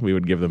oxygen. We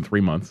would give them 3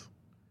 months.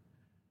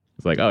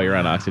 It's like, oh, you're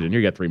on oxygen.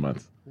 You get 3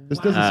 months. This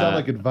doesn't sound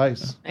like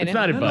advice. I It's know.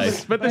 not No, no,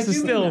 advice, but but this I is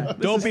do still mean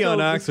that. Don't be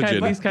on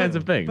oxygen. These kinds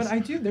of things. But I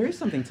do. There is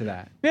something to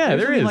that. Yeah, There's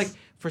there something, is. Like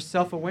for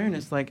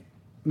self-awareness, like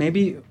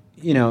maybe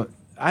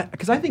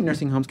because I think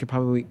nursing homes could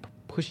probably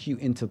push you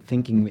into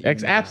thinking. That you're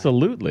gonna die.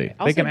 Absolutely, they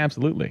Also- can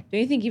absolutely.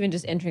 Don't you think even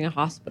just entering a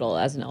hospital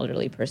as an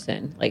elderly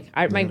person? Like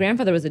my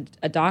grandfather was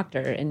a doctor,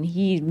 and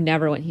he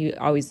never went. He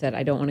always said,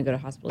 "I don't want to go to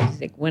hospital."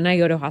 He's like, "When I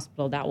go to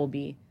hospital, that will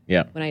be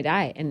Yeah, when I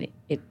die," and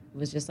it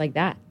was just like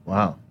that.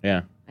 Wow.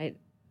 yeah. I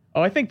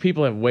I think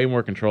people have way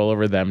more control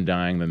over them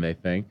dying than they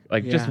think.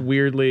 Like just Yeah.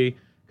 weirdly,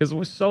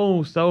 because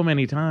so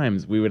many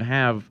times we would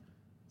have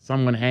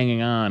someone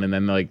hanging on, and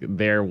then like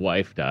their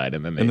wife died,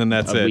 and then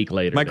that's a it. week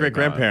later. My they're great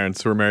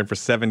grandparents who were married for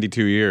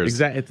 72 years.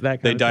 Exactly, it's that.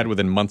 Kind They of died thing.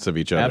 within months of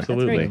each other. that's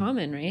Absolutely. very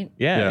common, right?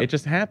 Yeah, Yeah. it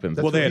just happens.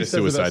 That's Well, they what had he a says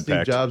about suicide Steve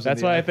pact. Jobs and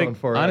That's the why I iPhone think,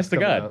 4S honest to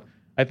coming God, out.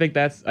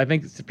 I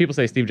think people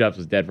say Steve Jobs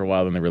was dead for a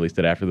while, then they released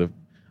it after the.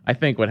 I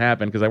think what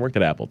happened, because I worked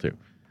at Apple too.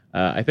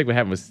 I think what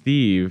happened was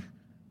Steve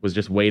was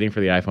just waiting for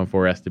the iPhone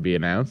 4S to be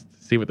announced,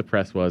 see what the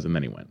press was, and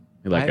then he went.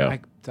 He let go. I Yeah,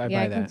 buy I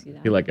can that. see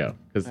that. He let go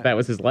because that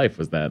was his life,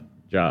 was that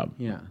job,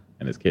 Yeah.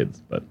 and his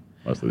kids, but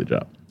mostly the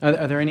job.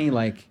 Are there any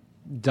like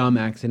dumb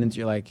accidents?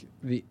 You're like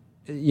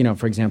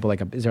for example,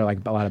 like is there like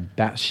a lot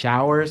of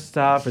shower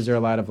stuff? Is there a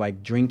lot of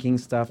like drinking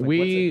stuff? Like,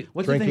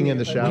 what's the Drinking thing- in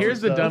the shower Here's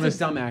the stuff. dumbest. What's a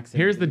dumb accident?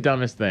 Here's the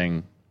dumbest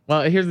thing.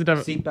 Well, here's the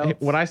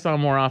Seatbelts? what I saw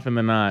more often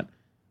than not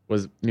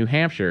was New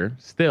Hampshire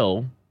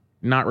still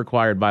not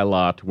required by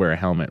law to wear a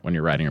helmet when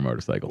you're riding your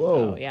motorcycle.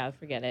 Oh yeah,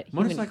 forget it.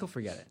 Motorcycle,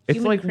 forget it. It's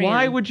Human like, crayon.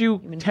 why would you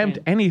Human tempt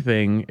crayon.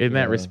 anything in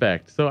that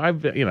respect? So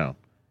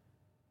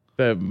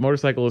the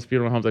motorcyclist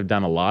funeral homes, I've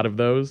done a lot of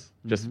those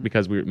just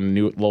because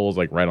Lowell's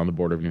like right on the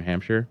border of New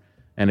Hampshire.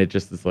 And it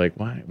just is like,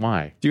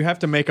 why? Do you have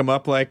to make them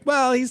up like,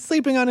 well, he's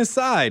sleeping on his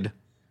side?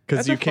 Because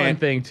That's you a fun can't.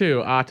 thing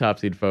too,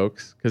 autopsied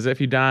folks. Because if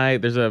you die,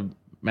 there's a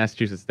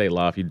Massachusetts state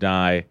law. If you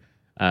die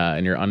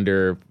and you're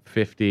under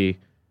 50,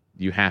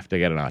 you have to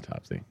get an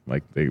autopsy.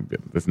 Like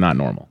it's not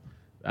normal.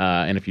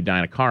 And if you die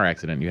in a car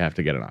accident, you have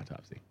to get an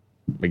autopsy.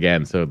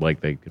 Again, so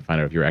like they could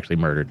find out if you were actually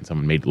murdered and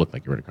someone made it look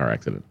like you were in a car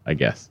accident, I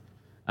guess.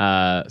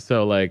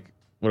 So like,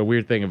 what a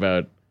weird thing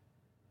about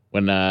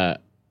when an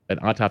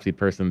autopsy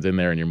person's in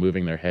there and you're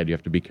moving their head, you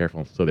have to be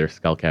careful so their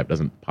skull cap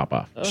doesn't pop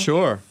off.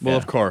 Sure. Well,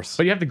 of course.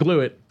 But you have to glue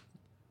it.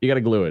 You got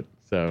to glue it.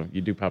 So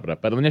you do pop it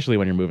up. But initially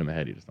when you're moving the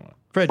head, you just don't want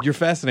to. Fred, you're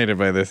fascinated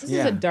by this. This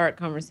is a dark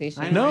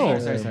conversation. I know. No.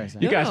 Sorry.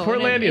 You guys, No,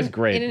 Portlandia is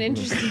great. In an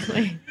interesting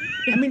way.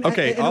 I mean,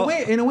 Okay,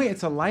 in a way,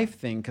 it's a life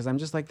thing because I'm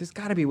just like, there's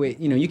got to be way.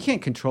 You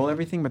can't control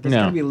everything, but there's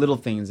No. got to be little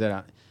things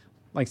that,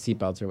 like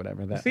seatbelts or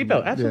whatever. That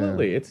Seatbelt,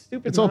 absolutely. It's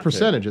stupid. It's all not to.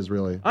 percentages,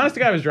 really. Honest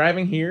to God, I was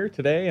driving here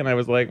today, and I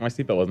was like, my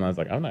seatbelt wasn't on. I was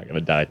like, I'm not going to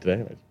die today.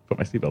 I just put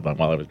my seatbelt on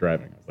while I was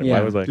driving. I was like, Yeah.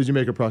 why was I? Did you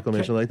make a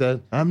proclamation like that?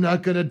 I'm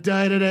not gonna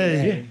die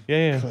today.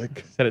 Yeah.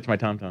 Click. Said it to my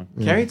TomTom.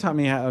 Carrie taught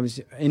me how I was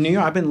in New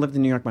York. I've lived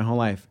in New York my whole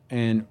life,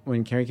 and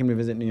when Carrie came to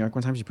visit New York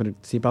one time, she put a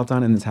seatbelt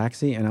on in the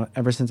taxi, and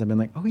ever since I've been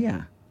like, oh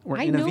yeah, we're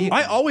I in know. a vehicle.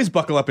 I always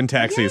buckle up in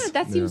taxis. Yeah,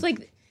 that seems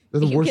like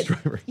They're the you worst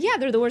drivers. Yeah,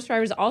 they're the worst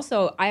drivers.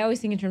 Also, I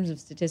always think in terms of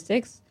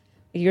statistics.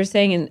 Like you're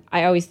saying, and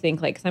I always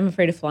think like, because I'm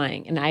afraid of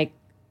flying,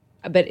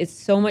 but it's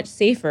so much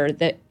safer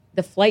that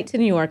the flight to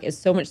New York is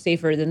so much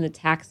safer than the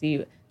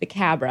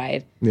cab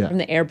ride from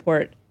the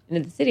airport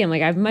into the city. I'm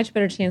like, I have a much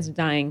better chance of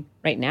dying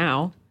right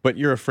now. But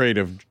you're afraid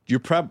of,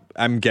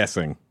 I'm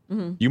guessing,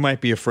 you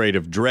might be afraid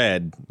of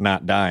dread,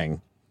 not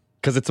dying.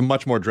 Because it's a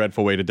much more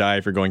dreadful way to die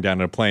if you're going down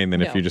in a plane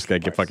than if No, you just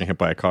get of fucking hit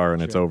by a car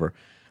and it's over.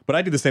 But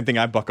I do the same thing.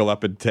 I buckle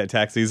up in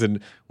taxis,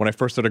 and when I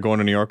first started going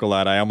to New York a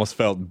lot, I almost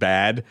felt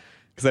bad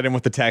because I didn't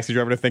want the taxi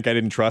driver to think I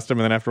didn't trust him.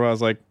 And then after a while, I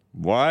was like,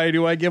 why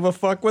do I give a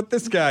fuck what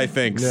this guy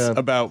thinks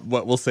about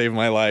what will save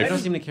my They don't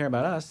life? seem to care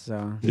about us.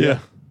 So Yeah.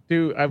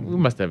 We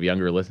must have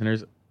younger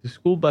listeners. Do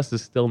school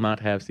buses still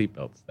not have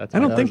seatbelts? That's I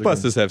don't how- think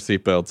buses have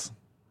seatbelts.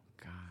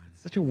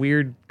 such a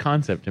weird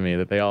concept to me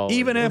that they all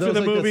Even Well, after that the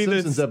was like movie,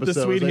 Simpsons the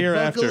episode. Sweet It was like,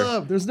 Hereafter. Buckle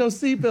up. There's no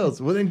seatbelts.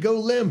 Well, then go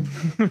limp.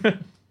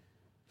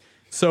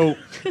 So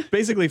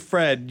basically,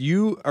 Fred,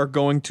 you are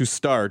going to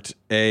start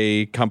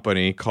a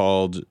company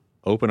called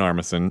Open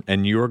Armisen,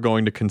 and you are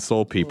going to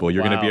console people.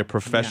 You're going to be a Wow.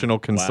 professional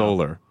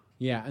consoler.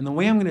 yeah, and the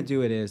way I'm going to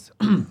do it is,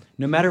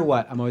 no matter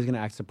what, I'm always going to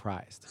act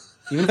surprised.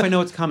 Even if I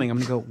know it's coming, I'm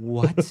going to go,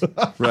 what?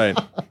 Right.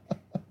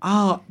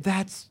 Oh,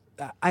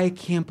 I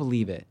can't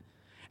believe it.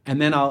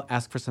 And then I'll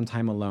ask for some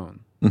time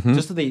alone,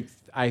 just so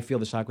I feel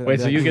the shock. With it. I'll Wait, be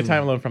so like, you get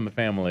time alone from the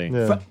family?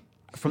 Yeah.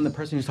 from the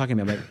person who's talking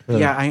to me. I'm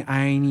like,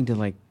 I need to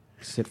like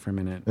sit for a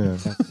minute.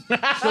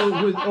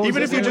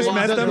 Even if you just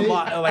met them?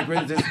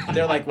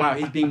 They're like, wow,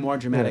 he's being more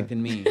dramatic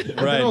than me. Right.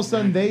 Then all of a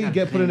sudden they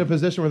get put in a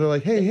position where they're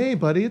like, hey,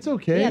 buddy, it's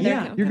okay. Yeah, they're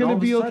Yeah. You're All going of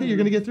to be a okay. sudden- You're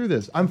going to get through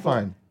this. I'm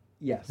fine.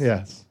 Yes.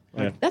 Yes.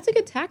 That's a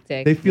good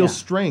tactic. They feel Yeah.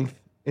 strength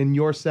in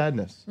your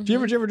sadness. Do you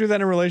ever do that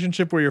in a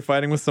relationship where you're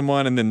fighting with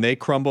someone and then they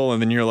crumble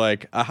and then you're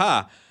like,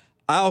 aha,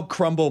 I'll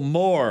crumble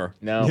more.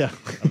 No, Yeah.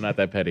 I'm not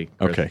that petty.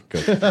 Chris. Okay,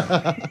 good.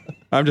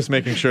 I'm just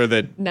making sure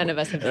that None of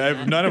us have done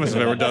that. none of us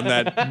have ever done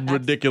that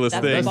ridiculous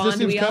That's the thing. bond This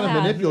seems we kind all of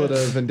have.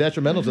 manipulative and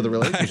detrimental to the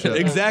relationship.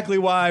 Exactly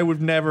why I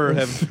would never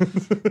have.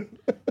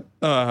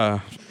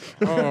 I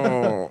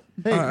Hey,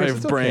 Chris, have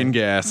it's brain okay.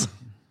 gas.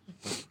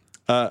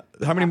 How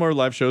many more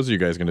live shows are you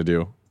guys going to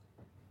do?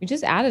 We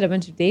just added a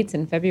bunch of dates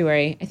in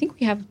February. I think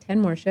we have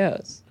 10 more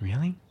shows.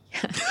 Really?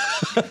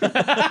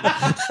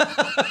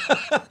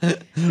 'Cause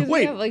we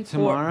Wait, have, like, 4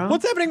 Tomorrow?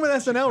 What's happening with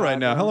SNL right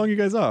now? How long are you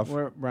guys off?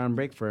 We're on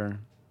break for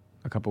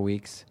a couple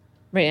weeks.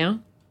 right now.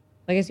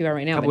 I guess you are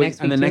right now, but Couple weeks. next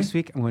week And then too? next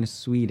week, I'm going to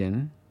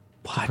Sweden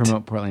to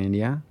promote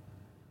Portlandia.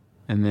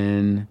 And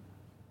then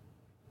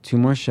 2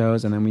 more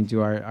shows, and then we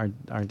do our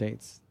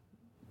dates.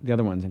 The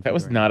other ones in That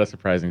was February. not a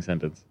surprising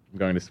sentence. I'm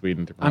going to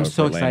Sweden to promote I'm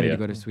so excited Portlandia. to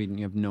go to Sweden.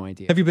 You have no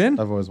idea. Have you been?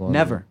 I've always wanted.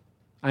 Never.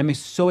 I'm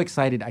so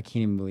excited. I can't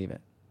even believe it.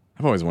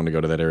 I've always wanted to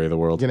go to that area of the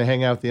world. You gonna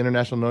hang out with the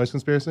International Noise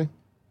Conspiracy?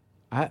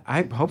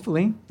 I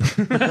hopefully.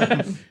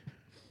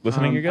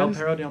 Listening, you El guys?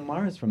 Perro del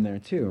Mar is from there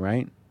too,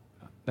 right?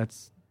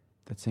 That's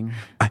that singer.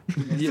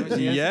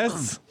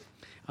 Yes.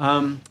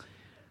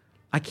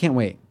 I can't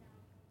wait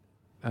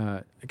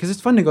because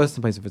it's fun to go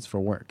someplace if it's for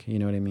work. You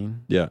know what I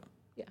mean? Yeah.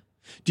 Yeah.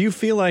 Do you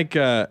feel like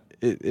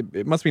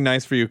it must be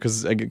nice for you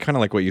because kind of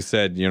like what you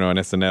said, you know, in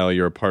SNL,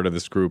 you're a part of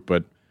this group,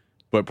 but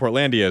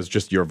Portlandia is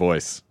just your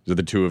voice. They're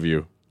the two of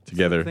you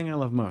together. It's the thing I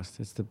love most.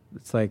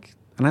 It's like,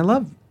 and I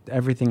love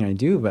everything I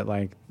do, but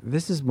like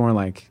this is more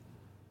like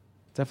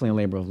definitely a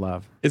labor of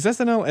love. Is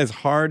SNL as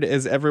hard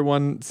as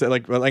everyone said?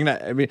 Like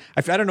not, I mean,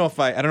 I don't know if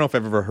I've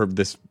ever heard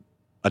this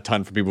a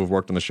ton from people who've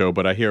worked on the show,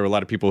 but I hear a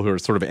lot of people who are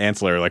sort of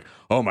ancillary, like,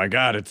 "Oh my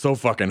god, it's so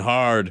fucking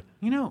hard."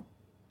 You know,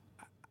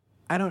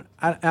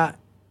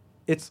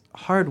 it's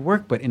hard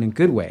work, but in a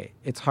good way.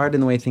 It's hard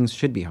in the way things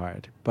should be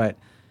hard, but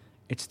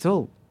it's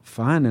still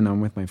fun, and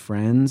I'm with my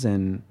friends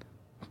and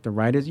the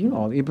writers. You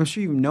know, I'm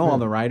sure you know all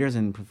the writers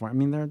and perform. I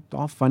mean, they're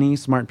all funny,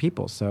 smart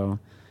people, so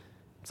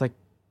it's like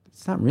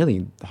it's not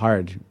really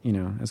hard, you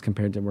know, as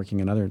compared to working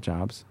in other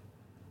jobs.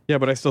 Yeah,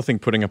 but I still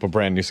think putting up a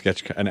brand new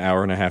an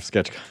hour and a half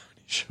sketch comedy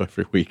show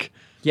every week.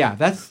 Yeah,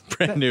 that's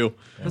brand new,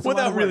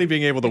 without really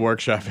being able to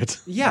workshop it.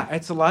 Yeah,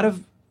 it's a lot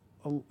of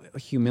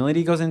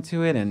humility goes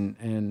into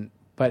it,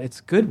 but it's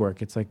good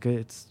work. It's like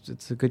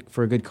it's a good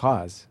for a good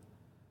cause,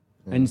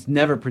 and it's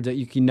never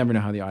you can never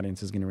know how the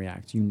audience is going to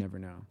react. You never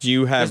know. Do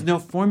you have? There's no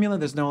formula.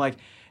 There's no like,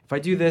 if I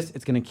do this,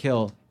 it's going to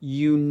kill.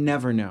 You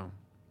never know.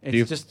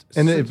 It's just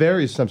and it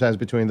varies sometimes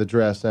between the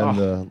dress and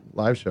the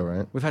live show,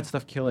 right? We've had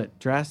stuff kill it.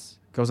 Dress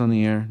goes on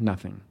the air,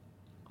 nothing.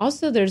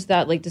 Also, there's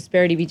that like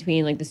disparity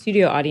between like the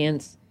studio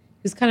audience,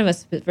 who's kind of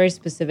a very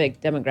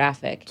specific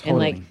demographic,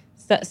 Totally. and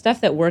like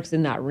stuff that works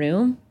in that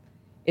room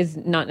is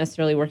not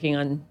necessarily working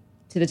on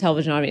to the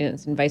television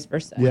audience, and vice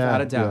versa. Yeah,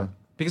 Without a doubt.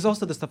 Because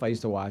also the stuff I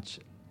used to watch,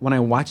 when I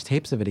watch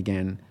tapes of it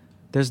again,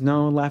 there's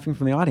no laughing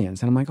from the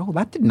audience, and I'm like, oh,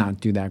 that did not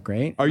do that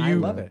great. I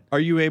love it. Are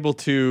you able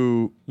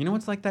to? You know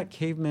what's like that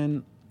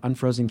caveman,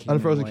 Unfrozen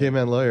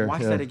Caveman Lawyer.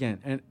 Watch that again,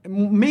 and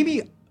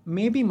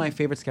maybe my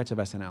favorite sketch of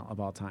SNL of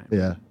all time.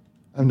 Yeah.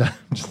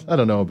 I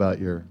don't know about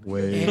your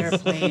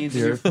waves. Airplanes.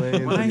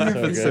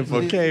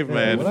 Simple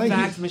caveman.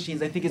 Fax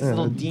machines. I think it's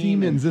little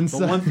demons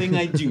inside. The one thing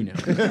I do know.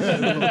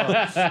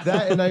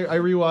 That, and I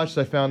rewatched.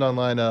 I found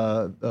online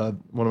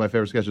one of my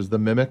favorite sketches, The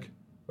Mimic,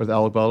 with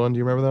Alec Baldwin. Do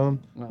you remember that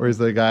one? Wow. Where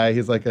he's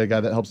like a guy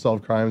that helps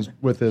solve crimes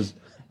with his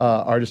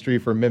artistry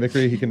for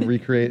mimicry. He can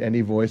recreate any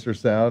voice or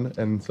sound,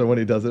 and so when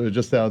he does it, it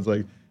just sounds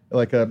like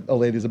a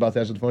lady's about to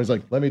answer the phone. He's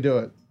like, "Let me do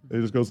it." And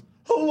he just goes,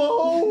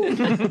 "Hello,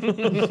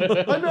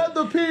 I'm at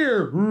the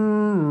pier."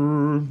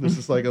 It's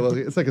just like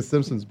it's like a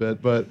Simpsons bit,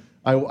 but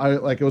I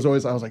like it was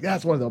always I was like,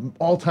 that's one of the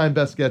all-time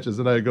best sketches,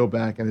 and I go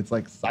back and it's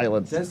like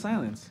silence. Dead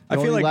silence. I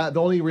feel like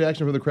the only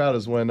reaction from the crowd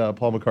is when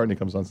Paul McCartney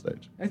comes on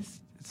stage. It's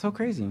so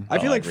crazy. I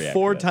feel like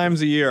 4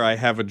 times a year I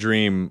have a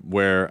dream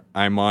where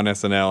I'm on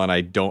SNL and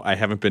I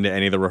haven't been to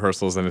any of the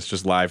rehearsals and it's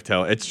just live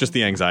it's just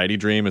the anxiety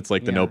dream. It's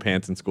like the no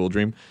pants in school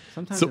dream.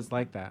 Sometimes it's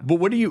like that. But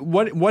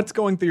what's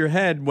going through your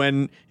head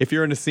if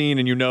you're in a scene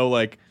and you know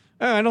like,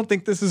 oh, I don't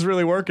think this is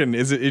really working.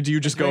 Do you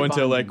just go into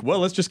bonding. like, well,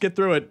 let's just get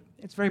through it?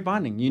 It's very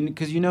bonding.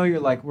 Because you're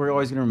like, we're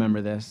always going to remember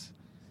this.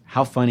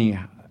 How funny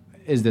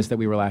is this that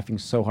we were laughing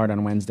so hard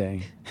on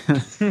Wednesday?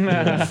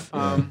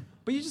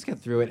 But you just get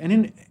through it,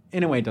 and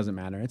in a way, it doesn't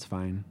matter. It's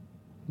fine.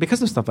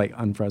 Because of stuff like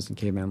Unfrozen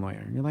Caveman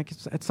Lawyer, you're like,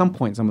 at some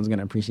point, someone's going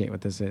to appreciate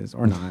what this is,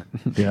 or not.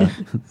 Yeah.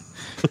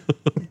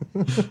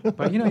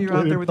 But you're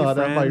out there with your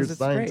friends. By your it's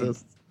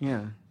scientists. great.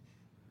 Yeah.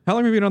 How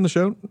long have you been on the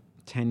show?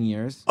 10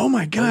 years. Oh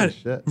my God.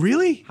 Shit.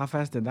 Really? How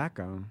fast did that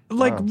go?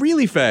 Like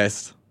really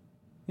fast.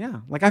 Yeah.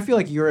 Like, I feel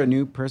like you're a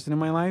new person in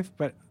my life,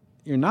 but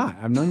you're not.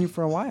 I've known you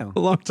for a while. A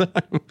long time.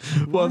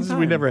 Well,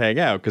 we never hang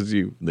out because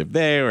you live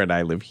there and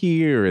I live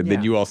here, and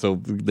then you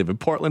also live in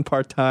Portland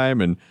part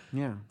time. And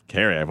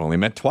Carrie, I've only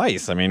met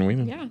twice. I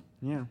mean,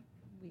 Yeah.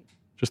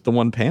 just the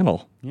one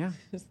panel. Yeah.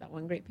 Just that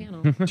one great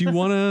panel. Do you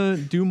want to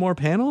do more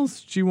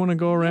panels? Do you want to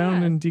go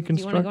around and deconstruct?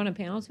 Do you want to go on a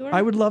panel tour?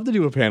 I would love to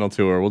do a panel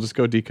tour. We'll just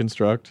go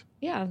deconstruct.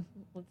 Yeah.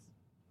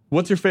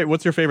 What's your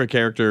favorite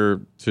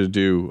character to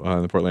do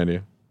on the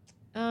Portlandia?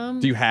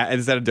 Do you have?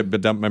 Is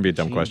that might be a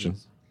dumb question?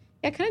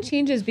 Yeah, it kind of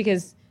changes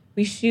because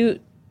we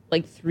shoot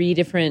like 3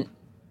 different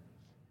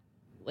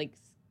like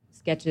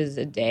sketches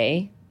a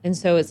day, and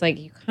so it's like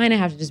you kind of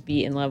have to just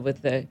be in love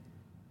with the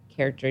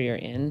character you're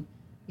in,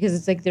 because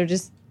it's like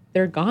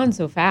they're gone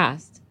so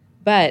fast.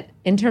 But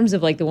in terms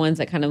of like the ones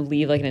that kind of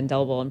leave like an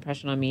indelible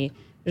impression on me,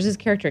 there's this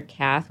character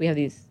Kath. We have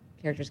these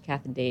characters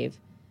Kath and Dave.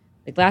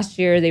 Like last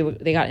year,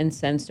 they got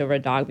incensed over a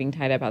dog being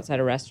tied up outside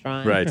a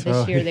restaurant. Right.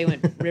 This year they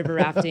went river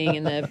rafting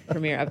in the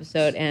premiere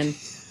episode, and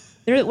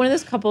they're one of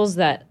those couples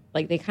that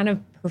like they kind of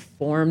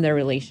perform their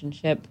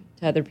relationship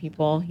to other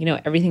people.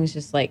 Everything's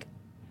just like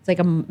it's like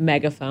a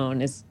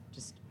megaphone. Is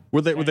just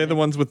were they the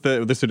ones with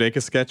the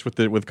Sudeikis sketch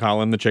with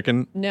Colin the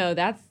chicken? No,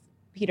 that's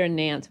Peter and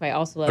Nance, who I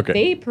also love. Okay.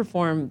 They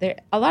perform.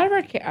 A lot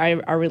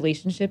of our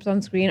relationships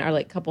on screen are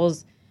like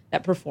couples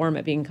that perform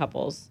at being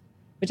couples,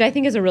 which I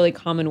think is a really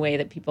common way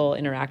that people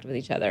interact with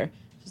each other.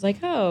 It's like,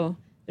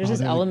 there's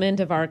this element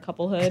of our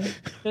couplehood.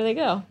 There they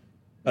go.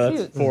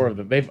 That's 4 of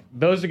them.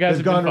 Those guys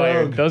have gone been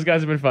fired. rogue. Those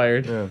guys have been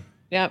fired. Yeah.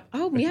 Yeah.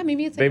 Oh, yeah.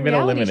 Maybe it's like They've a been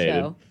reality eliminated.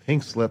 show.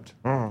 Pink slipped.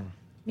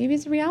 Maybe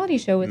it's a reality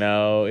show with.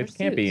 No, it Suits.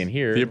 can't be in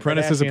here. The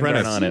Apprentice is Kardashians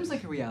Apprentice. aren't on Seems it.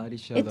 like a reality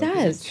show. It though,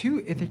 'cause does.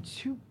 They're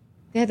too.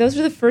 Yeah, those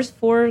are the first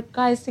 4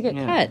 guys to get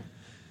Yeah. cut.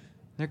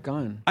 They're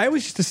gone. I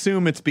always just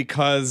assume it's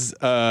because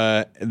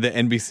the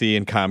NBC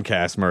and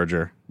Comcast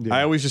merger. Yeah.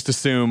 I always just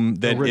assume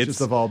that richest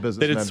it's of all that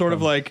businessmen it's sort of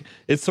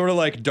come.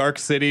 like Dark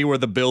City, where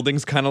the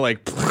buildings kind of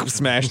like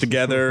smash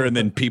together, and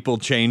then people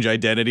change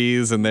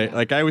identities, and they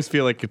like. I always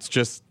feel like it's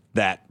just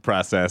that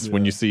process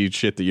when you see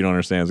shit that you don't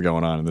understand is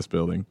going on in this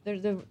building.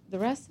 The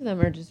rest of them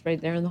are just right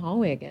there in the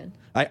hallway again.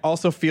 I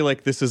also feel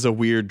like this is a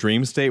weird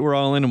dream state we're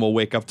all in, and we'll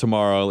wake up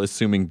tomorrow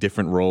assuming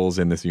different roles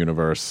in this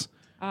universe.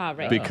 Ah,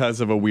 right.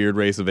 Because of a weird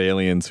race of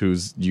aliens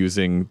who's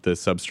using the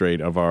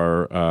substrate of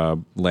our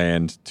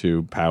land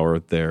to power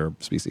their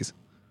species.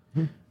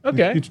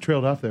 Okay. You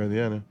trailed off there in the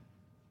end.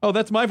 Oh,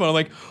 that's my phone. I'm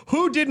like,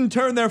 who didn't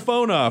turn their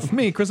phone off?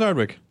 Me, Chris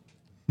Hardwick.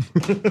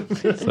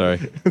 Sorry.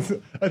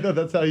 I thought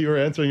that's how you were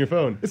answering your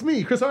phone. It's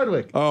me, Chris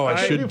Hardwick. Oh,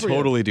 I should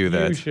totally do You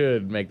that.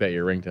 should make that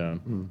your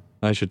ringtone.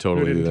 I should Who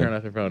totally do didn't turn that.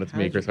 off their phone? It's How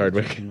me, did Chris you get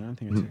Hardwick. your- I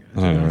think I took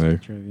I don't a know.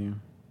 picture of you.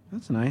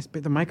 That's nice,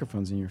 but the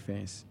microphone's in your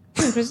face.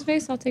 Chris's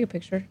face, I'll take a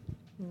picture.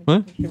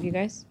 What? Picture of you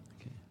guys.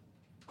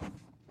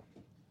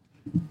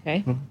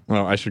 Okay.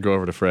 Well, I should go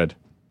over to Fred.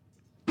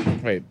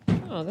 Wait.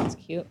 Oh, that's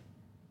cute.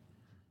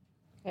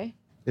 Okay.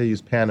 Yeah,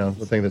 use Pano,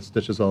 the thing that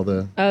stitches all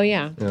the. Oh,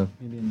 yeah. Yeah.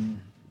 Maybe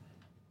in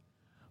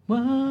No,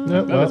 Oh,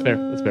 well, that's fair.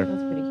 That's fair.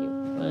 That's pretty cute.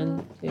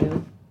 1,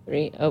 2,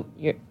 3. Oh,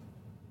 you're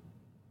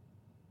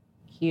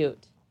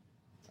cute.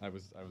 I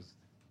was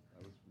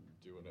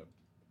doing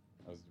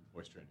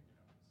voice training.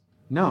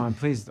 No, I'm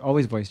pleased.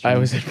 Always voice I training.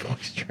 was in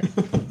voice training.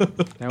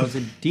 That was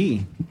a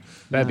D.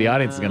 The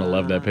audience is going to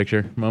love that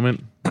picture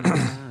moment.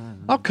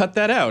 I'll cut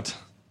that out.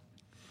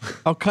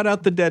 I'll cut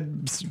out the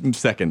dead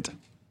second,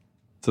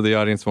 so the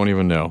audience won't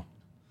even know.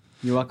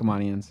 You're welcome,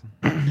 audience.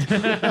 How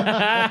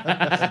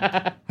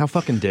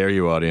fucking dare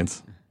you,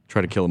 audience?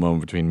 Try to kill a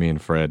moment between me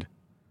and Fred.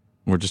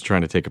 We're just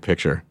trying to take a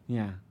picture.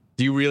 Yeah.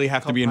 Do you really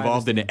have to be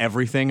involved in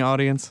everything,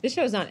 audience? This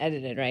show's not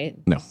edited, right?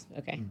 No.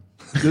 Okay.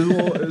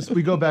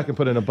 we go back and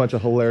put in a bunch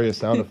of hilarious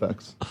sound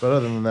effects. But other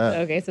than that,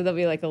 Okay, so there'll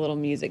be like a little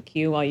music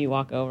cue while you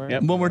walk over.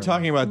 Yep. When we're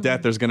talking about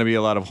death, there's going to be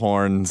a lot of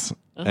horns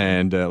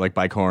and like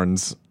bike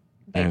horns.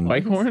 And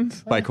Bike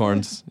horns? Bike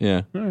horns,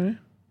 yeah. All right.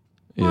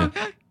 Yeah.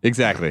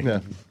 Exactly. yeah.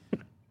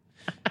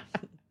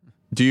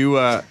 Do you,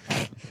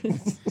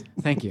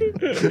 Thank you.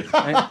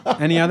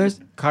 Any others?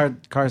 Car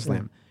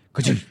slam.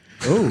 Could you?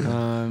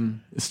 Oh.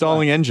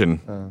 stalling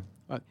engine.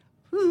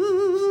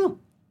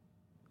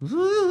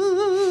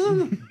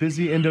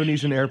 Busy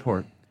Indonesian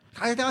airport.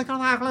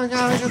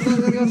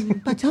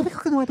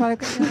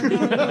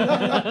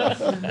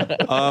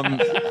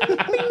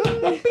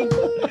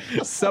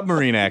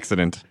 Submarine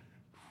accident.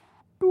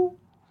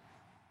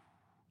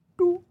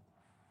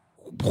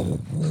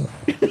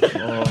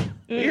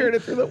 You heard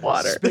it through the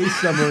water. Space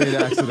submarine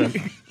accident.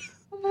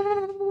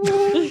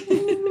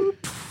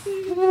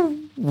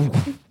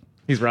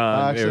 He's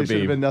wrong. Actually, it it would should be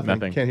have been nothing.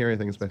 Can't hear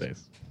anything in space.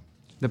 Space.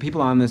 The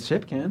people on this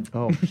ship can.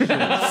 Oh,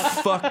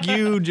 Fuck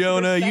you,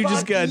 Jonah. You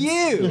just got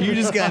you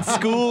just got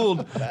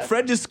schooled.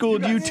 Fred just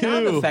schooled you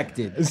too.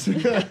 Affected.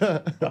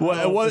 It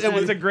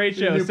was a great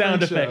show. New Sound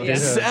Prince show. effect. Yeah.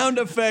 sound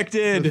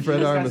affected.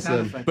 Fred sound Armisen.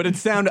 effect. But it's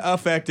sound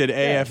affected.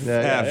 AFF.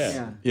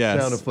 Yeah.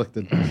 Yes. Sound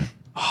afflicted.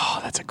 Oh,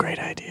 that's a great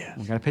idea.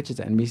 We got to pitch it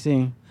to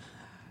NBC.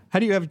 How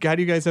do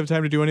you guys have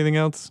time to do anything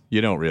else?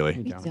 You don't really.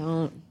 We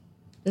don't.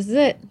 This is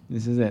it.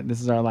 This is it. This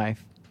is our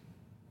life.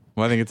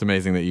 Well, I think it's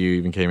amazing that you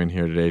even came in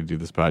here today to do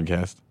this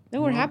podcast.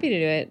 No, we're happy to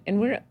do it. And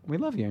We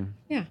love you.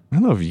 yeah, I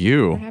love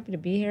you. we're happy to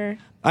be here.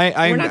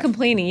 I'm We're not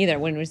complaining either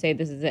when we say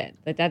this is it.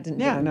 Like that didn't.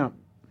 Yeah, no.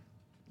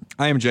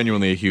 I am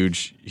genuinely a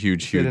huge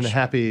Get in a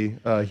happy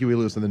Huey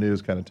Lewis in the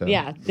news kind of tone.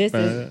 Yeah, this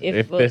is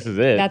if this is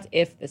it. That's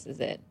if this is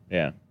it.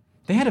 Yeah.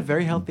 They had a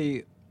very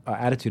healthy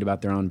attitude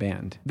about their own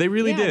band. They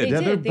really Yeah, did. they Yeah,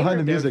 did. they're They behind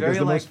were- the music. they're It's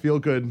the very most feel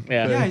good.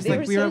 Yeah. Yeah, it's They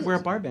like were we're a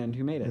bar band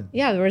who made it.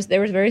 Yeah, there was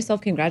very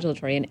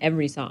self-congratulatory in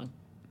every song.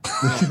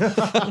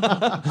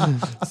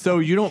 So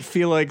you don't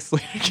feel like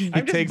Slayer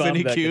I'm just takes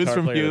any bummed that cues guitar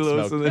from player Huey that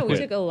Lewis? smoked. No, we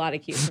took a lot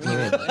of cues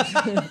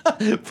from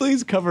you.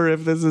 Please cover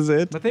if this is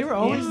it. But they were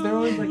always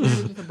like we were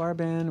just a bar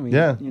band. We,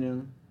 Yeah. you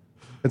know.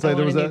 It's I like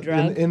there was want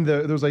a new drug.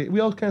 there was like we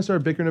all kind of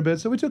started bickering a bit,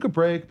 so we took a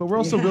break. But we're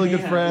also really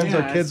good friends.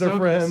 Our kids it's are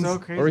friends. So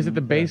crazy. Or is it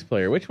the bass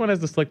player? Which one has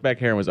the slick back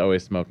hair and was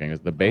always smoking? Is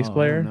it the bass Oh, I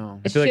player? don't know.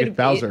 I feel like It it's should be-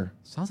 Bowser.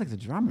 Sounds like the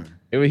drummer.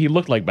 he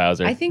looked like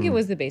Bowser. I think it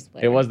was the bass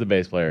player. it was the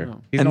bass player.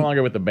 Oh. He's And- no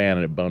longer with the band,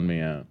 and it bummed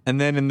me out.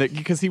 And then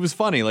because he was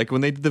funny, like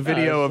when they did the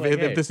video it's of like, if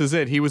hey. this is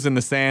it, he was in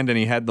the sand and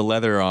he had the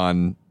leather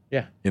on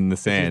Yeah. in the He's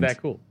sand.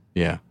 that cool.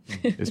 Yeah,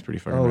 it's pretty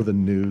funny. Oh, the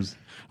news.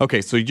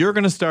 Okay, so you're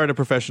going to start a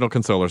professional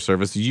consoler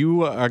service.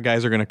 You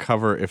guys are going to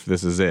cover if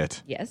this is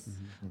it. Yes.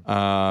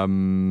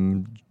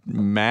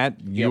 Matt,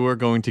 you Yep. are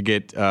going to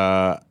get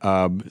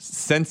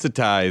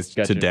sensitized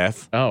Gotcha. to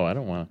death. Oh, I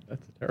don't want.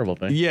 That's a terrible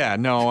thing. Yeah,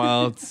 no,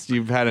 well,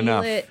 you've had Feel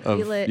enough. it, of,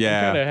 feel it. I'm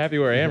Yeah. kind of happy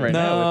where I am right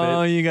now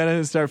No, with you got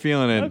to start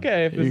feeling it. it.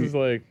 Okay, if this You- is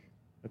like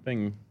a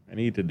thing I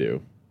need to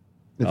do.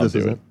 If I'll this do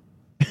is it.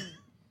 it.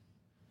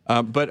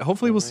 But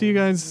hopefully we'll see you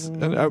guys.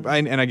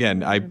 And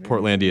again,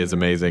 Portlandia is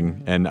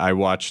amazing, and I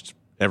watched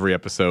every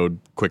episode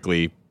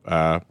quickly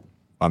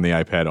on the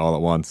iPad all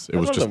at once. It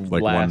was That's just one of the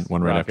like last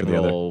one right rock after and the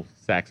other. roll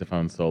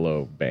saxophone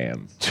solo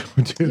bands.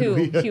 Who?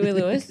 Huey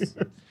Lewis.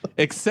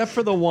 Except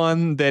for the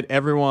one that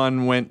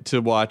everyone went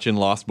to watch in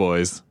Lost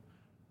Boys,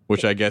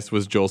 which I guess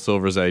was Joel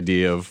Silver's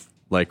idea of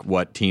like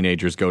what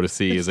teenagers go to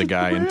see as a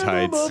guy in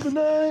tights.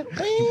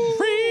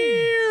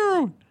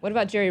 down. What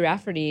about Jerry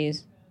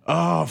Rafferty's?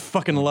 Oh,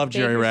 fucking love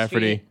Jerry Baker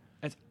Rafferty. Street.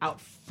 It's out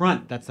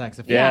front, that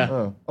saxophone. Yeah.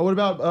 Oh, what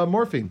about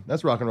morphine?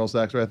 That's rock and roll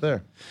sax right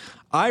there.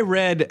 I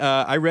read,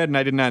 and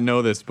I did not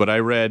know this, but I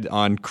read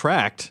on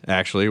Cracked,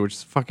 actually, which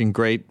is a fucking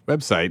great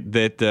website,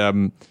 that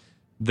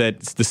that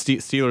the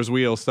Steelers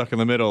wheel stuck in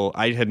the middle.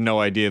 I had no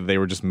idea they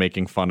were just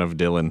making fun of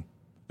Dylan.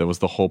 That was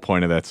the whole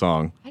point of that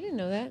song. I didn't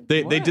know that.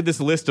 They did this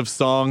list of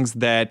songs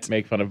that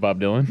Make fun of Bob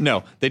Dylan.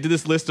 no, they did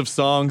this list of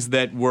songs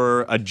that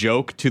were a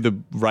joke to the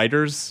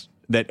writers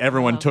that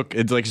everyone took.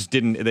 It's like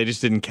they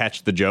just didn't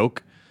catch the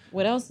joke.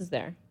 What else is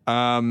there?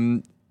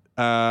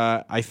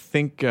 I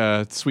think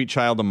 "Sweet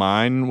Child of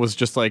Mine" was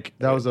just like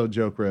That was a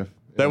joke riff.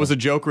 that was a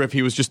joke riff.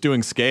 He was just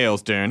doing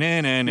scales. Like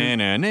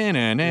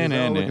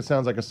it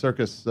sounds like a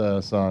circus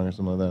song or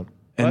something like that.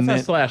 Well, And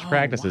that's how then- Slash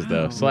practices,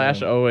 though.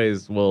 Slash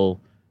always will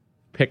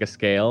pick a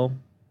scale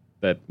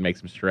that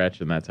makes him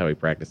stretch, and that's how he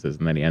practices,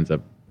 and then he ends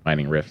up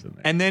finding riffs in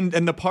there. And then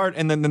the part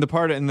in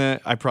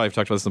the I probably have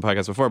talked about this in the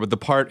podcast before, but the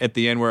part at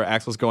the end where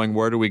Axel's going,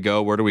 "Where do we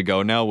go? Where do we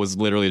go now?" was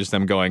literally just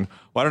them going,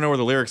 "Well, I don't know where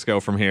the lyrics go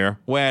from here.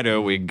 Where do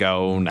we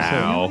go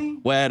now?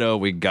 Where do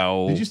we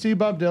go?" Did you see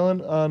Bob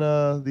Dylan on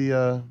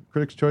the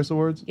Critics' Choice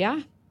Awards?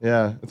 Yeah.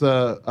 Yeah, it's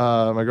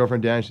my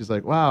girlfriend Dan. She's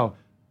like, "Wow,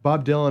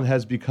 Bob Dylan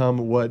has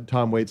become what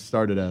Tom Waits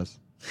started as."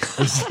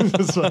 This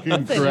fucking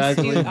That's an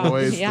crackly astute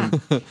voice. yeah.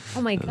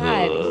 Oh my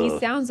God. He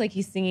sounds like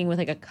he's singing with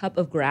like a cup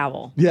of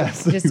gravel.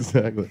 Yes, Just-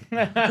 exactly.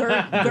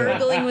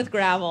 Gurgling with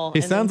gravel. He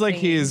and then sounds like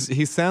singing.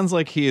 he sounds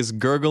like he is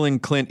gurgling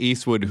Clint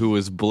Eastwood, who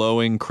is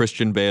blowing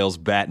Christian Bale's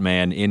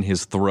Batman in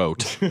his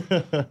throat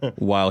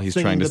while he's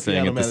Singing trying to the sing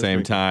piano at the man is same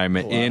pretty cool. time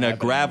in a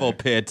gravel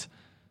pit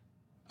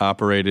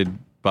operated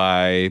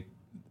by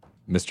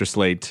Mr.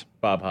 Slate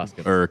Bob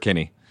Hoskins. or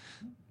Kenny,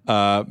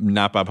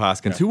 not Bob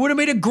Hoskins, who would have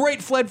made a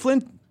great Fled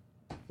Flint.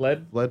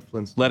 Led Led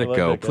Flintstone. Let it love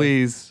go, that guy.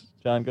 please.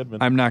 John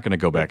Goodman. I'm not going to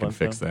go back and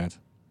Flintstone. fix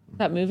that.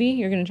 That movie?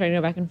 You're going to try to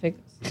go back and fix?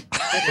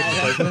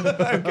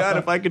 Oh God,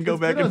 if I could go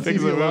back been and on fix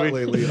TV the a lot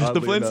movie, lately, the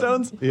oddly enough.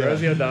 Flintstones. Yeah,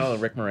 Rosie O'Donnell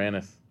and Rick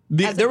Moranis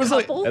As There a was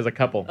couple? as a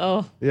couple.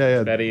 Oh.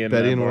 yeah. Betty and,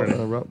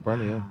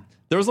 Barney. Yeah.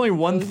 There was only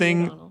one Rosie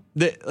thing O'Donnell.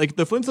 that, like,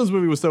 the Flintstones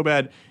movie was so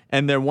bad,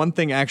 and the one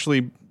thing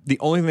actually, the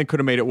only thing that could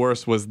have made it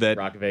worse was that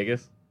Rock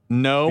Vegas.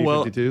 no,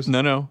 well, B-52s?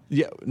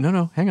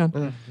 no, hang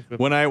on.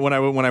 When I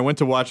went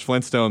to watch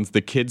Flintstones,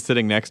 the kid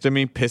sitting next to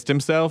me pissed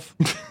himself,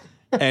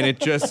 and it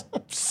just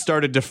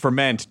started to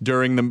ferment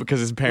during them because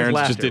his parents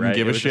Laughter, just didn't right?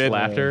 give It a was just shit.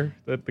 laughter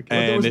that the kid.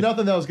 There was And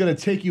nothing that was going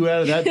to take you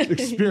out of that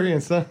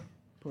experience, huh?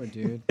 Poor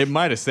dude. it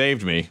might have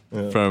saved me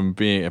from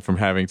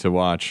having to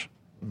watch.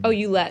 Oh,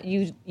 you left,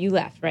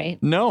 right?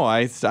 No,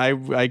 I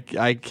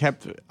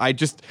kept,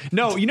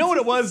 no, you know what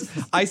it was?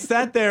 I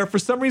sat there, for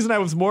some reason I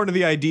was more into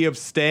the idea of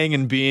staying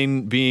and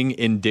being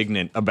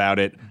indignant about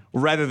it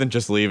rather than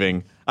just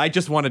leaving. I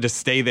just wanted to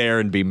stay there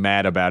and be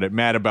mad about it,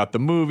 mad about the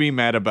movie,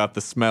 mad about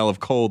the smell of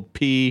cold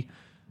pee,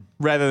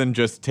 rather than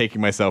just taking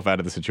myself out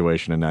of the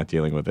situation and not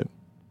dealing with it.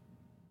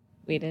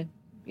 We did.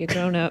 You're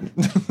grown up.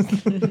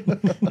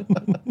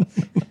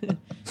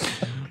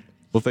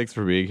 Well, thanks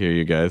for being here,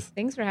 you guys.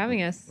 Thanks for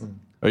having us.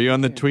 Are you on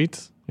the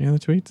tweets? Are you on the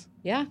tweets?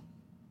 Yeah.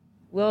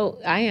 Well,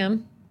 I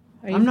am.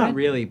 Are you I'm not Fred?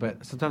 really,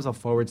 but sometimes I'll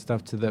forward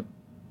stuff to the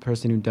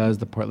person who does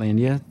the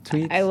Portlandia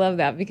tweets. I love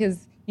that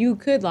because you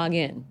could log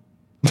in.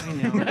 I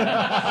know.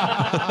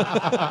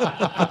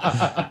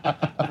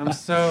 I'm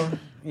so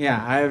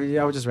I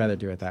would just rather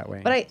do it that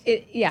way. But I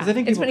think 'Cause I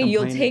think it's people funny.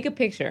 You'll complain- take a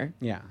picture.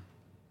 Yeah.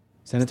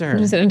 Send it to her.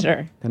 And send it to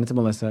her. Send it to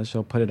Melissa.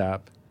 She'll put it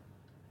up.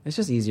 It's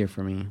just easier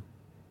for me.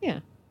 Yeah.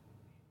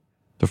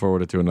 To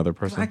forward it to another I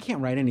person?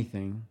 can't write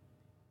anything.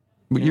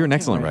 But You you're know, an I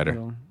can't excellent write writer.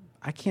 little-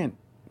 I can't.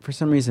 For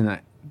some reason,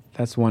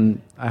 that's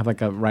one. I have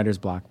like a writer's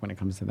block when it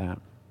comes to that.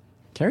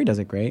 Carrie does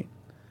it great.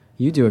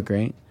 You do it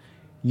great.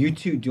 You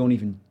two don't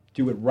even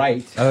do it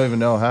right. I don't even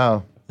know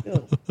how. I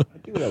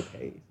do it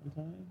okay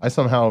sometimes. I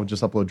somehow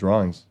just upload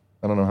drawings.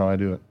 I don't know how I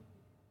do it.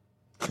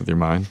 With your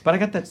mind? But I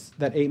got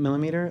that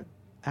 8mm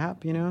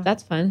app, you know.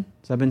 That's fun.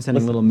 So I've been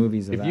sending little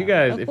movies of If that. you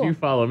guys, Oh, if cool. you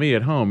follow me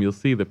at home, you'll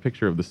see the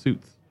picture of the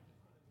suits.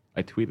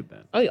 I tweeted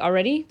that. Oh,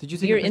 already? Did you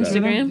take your a picture of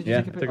them? Instagram? Did you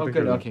Yeah, take a I took a pic- oh, picture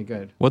good. of them. Okay,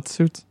 good. What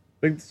suits?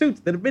 The suits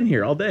that have been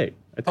here all day.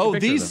 I took a Oh,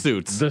 picture of these them.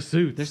 suits. The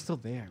suits. They're still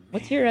there. Man.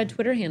 What's your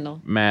Twitter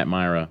handle? Matt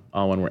Myra,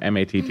 all one word.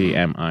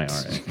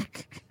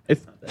 MATTMIRA.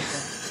 It's not that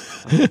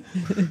bad.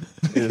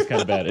 It is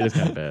kind of bad. It is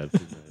kind of bad.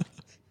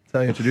 That's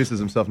how he introduces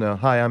himself now.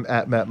 Hi, I'm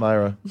at Matt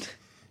Myra.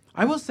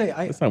 I will say,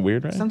 That's not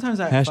weird, right? sometimes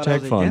I thought I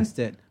Hashtag was fun. against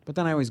it, but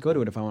then I always go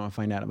to it if I want to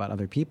find out about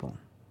other people.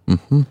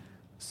 Mm-hmm.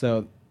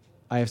 So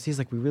IFC is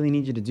like, we really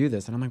need you to do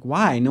this. And I'm like,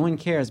 why? No one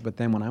cares. But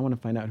then when I want to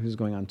find out who's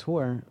going on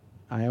tour,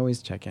 I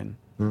always check in.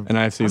 And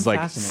I see he's I'm like,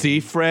 fascinated. see,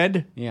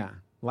 Fred? Yeah.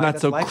 Not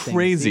That's so life thing,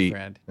 crazy. see,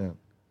 Fred.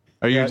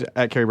 Are you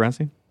at Carrie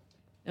Brownstein?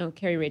 Oh,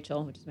 Carrie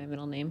Rachel, which is my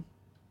middle name.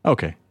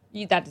 Okay.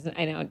 That doesn't,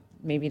 I know,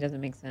 maybe it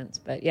doesn't make sense,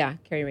 but yeah,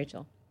 Carrie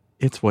Rachel.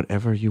 It's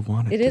whatever you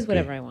want It to is be.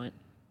 whatever I want.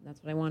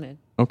 That's what I wanted.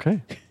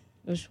 Okay.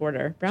 It was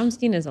shorter.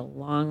 Brownstein is a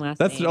long last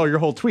That's name. your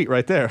whole tweet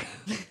right there.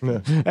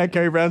 At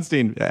Carrie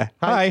Brownstein.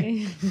 Hi.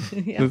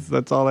 Yeah.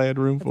 That's all I had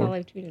room That's for. all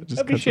I've tweeted.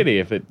 That'd be shitty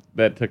if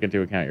that took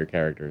into account your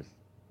characters.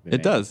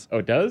 It does. Oh,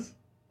 it does?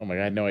 Oh my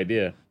god, I had no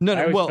idea. No, I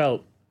no, always well,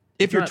 felt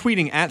If you're not-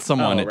 tweeting at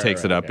someone, Oh, it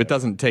takes right, it up. okay. It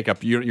doesn't take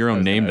up your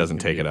own name doesn't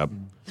take it up.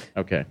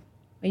 Okay.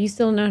 But you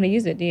still know how to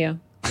use it, do you?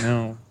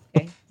 No.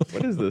 Okay.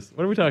 What is this?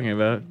 What are we talking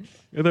about?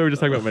 I thought we were just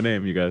talking about my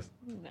name, you guys.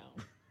 No.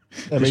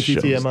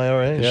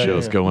 MATTMIRA. The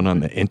show's going on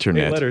the 8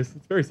 internet. letters.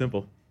 It's very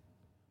simple.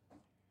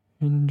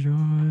 Enjoy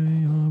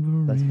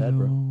your That's bad,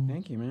 bro.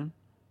 Thank you, man.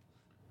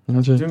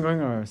 burrito. Doing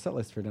going our set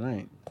list for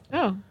tonight.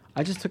 Oh.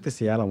 I just took the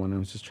Seattle one. I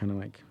was just trying to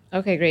like.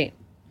 Okay, great.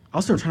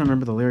 Also, trying to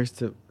remember the lyrics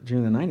to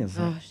during the 90s.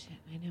 Oh shit,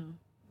 I know.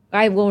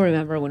 I will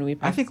remember when we I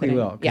practice. think we it.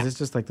 will because Yeah. it's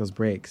just like those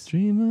breaks.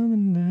 Dream of the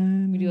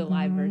night. We do a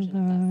live version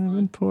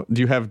of that song.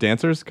 Do you have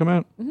dancers come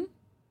out?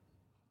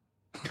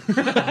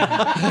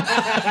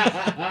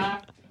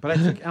 But I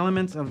took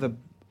elements of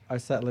our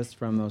set list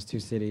from those two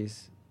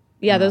cities.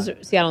 Yeah, those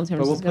are Seattle and San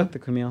But we'll Francisco. put the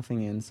Camille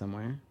thing in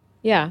somewhere.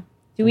 Yeah.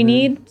 Do we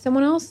need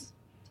someone else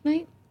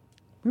tonight?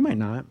 We might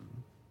not.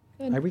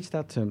 Good. I reached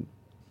out to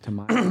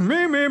my.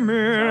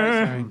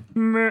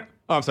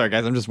 Oh, I'm sorry,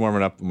 guys. I'm just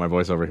warming up my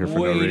voice over here for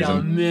no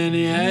reason.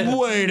 minute.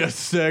 Wait a It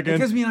second.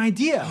 gives me an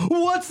idea.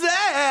 What's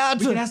that?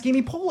 We can ask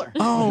Amy Poehler.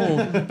 Oh,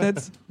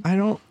 I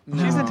don't.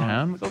 She's in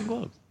town with Golden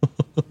Globes.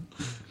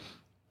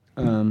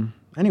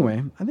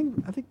 Anyway, I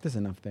think there's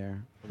enough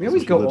there. We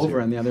always go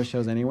over on the other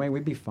shows anyway.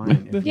 We'd be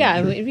fine. if-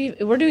 Yeah,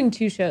 we're doing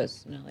 2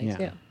 shows in LA Yeah.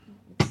 too.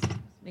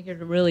 Make it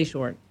really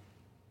short.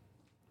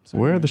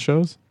 Where are the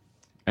shows?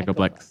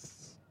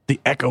 Echoplex. The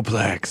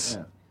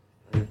Echoplex.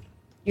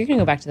 You're gonna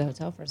go back to the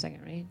hotel for a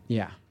second, right?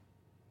 Yeah.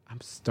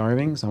 I'm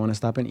starving, so I want to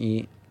stop and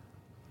eat,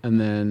 and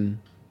then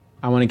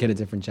I want to get a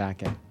different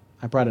jacket.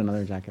 I brought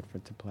another jacket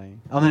to play.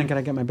 Oh, then I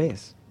gotta get my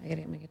bass. I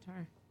gotta get my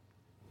guitar.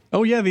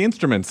 Oh yeah, the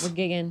instruments. We're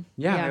gigging.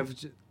 Yeah, I have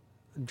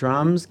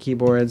drums,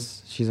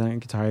 keyboards. She's on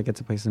guitar. I get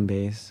to play some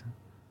bass.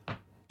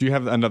 Do you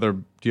have other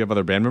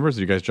band members? Or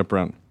do you guys jump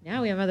around? Yeah,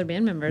 we have other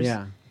band members.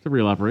 Yeah. It's a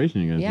real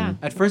operation, you guys. Yeah. do.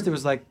 At first, it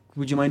was like,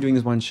 "Would you mind doing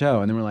this one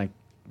show?" And then we're like,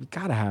 "We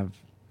gotta have."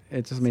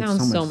 It just makes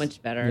Sounds so so much,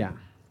 much better. Yeah.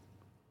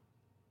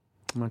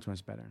 Much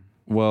better.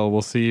 Well,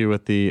 we'll see you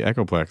at the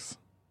Echoplex.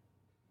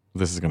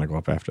 This is going to go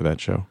up after that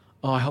show.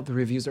 Oh, I hope the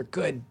reviews are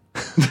good.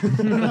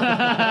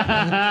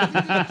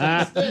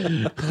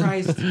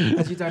 Christ,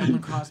 as you died on the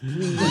cross,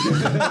 please.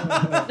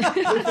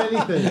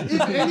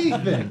 If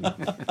anything.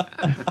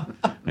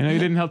 I know you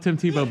didn't help Tim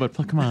Tebow, but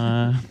come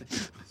on.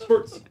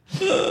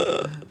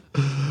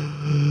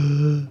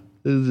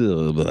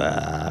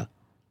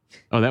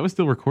 Oh, that was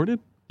still recorded?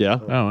 Yeah.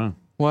 Oh, wow.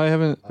 Why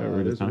haven't? It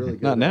was really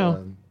good. Not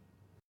now.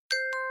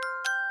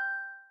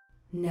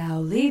 Now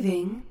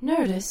leaving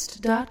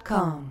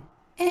Nerdist.com.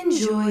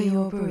 Enjoy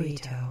your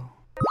burrito.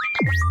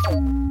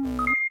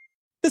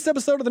 This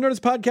episode of the Nerdist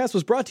Podcast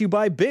was brought to you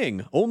by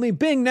Bing. Only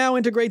Bing now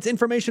integrates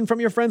information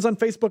from your friends on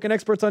Facebook and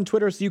experts on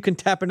Twitter so you can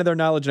tap into their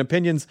knowledge and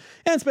opinions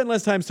and spend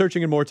less time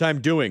searching and more time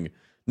doing.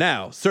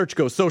 Now, search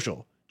goes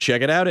social.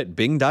 Check it out at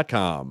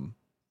Bing.com.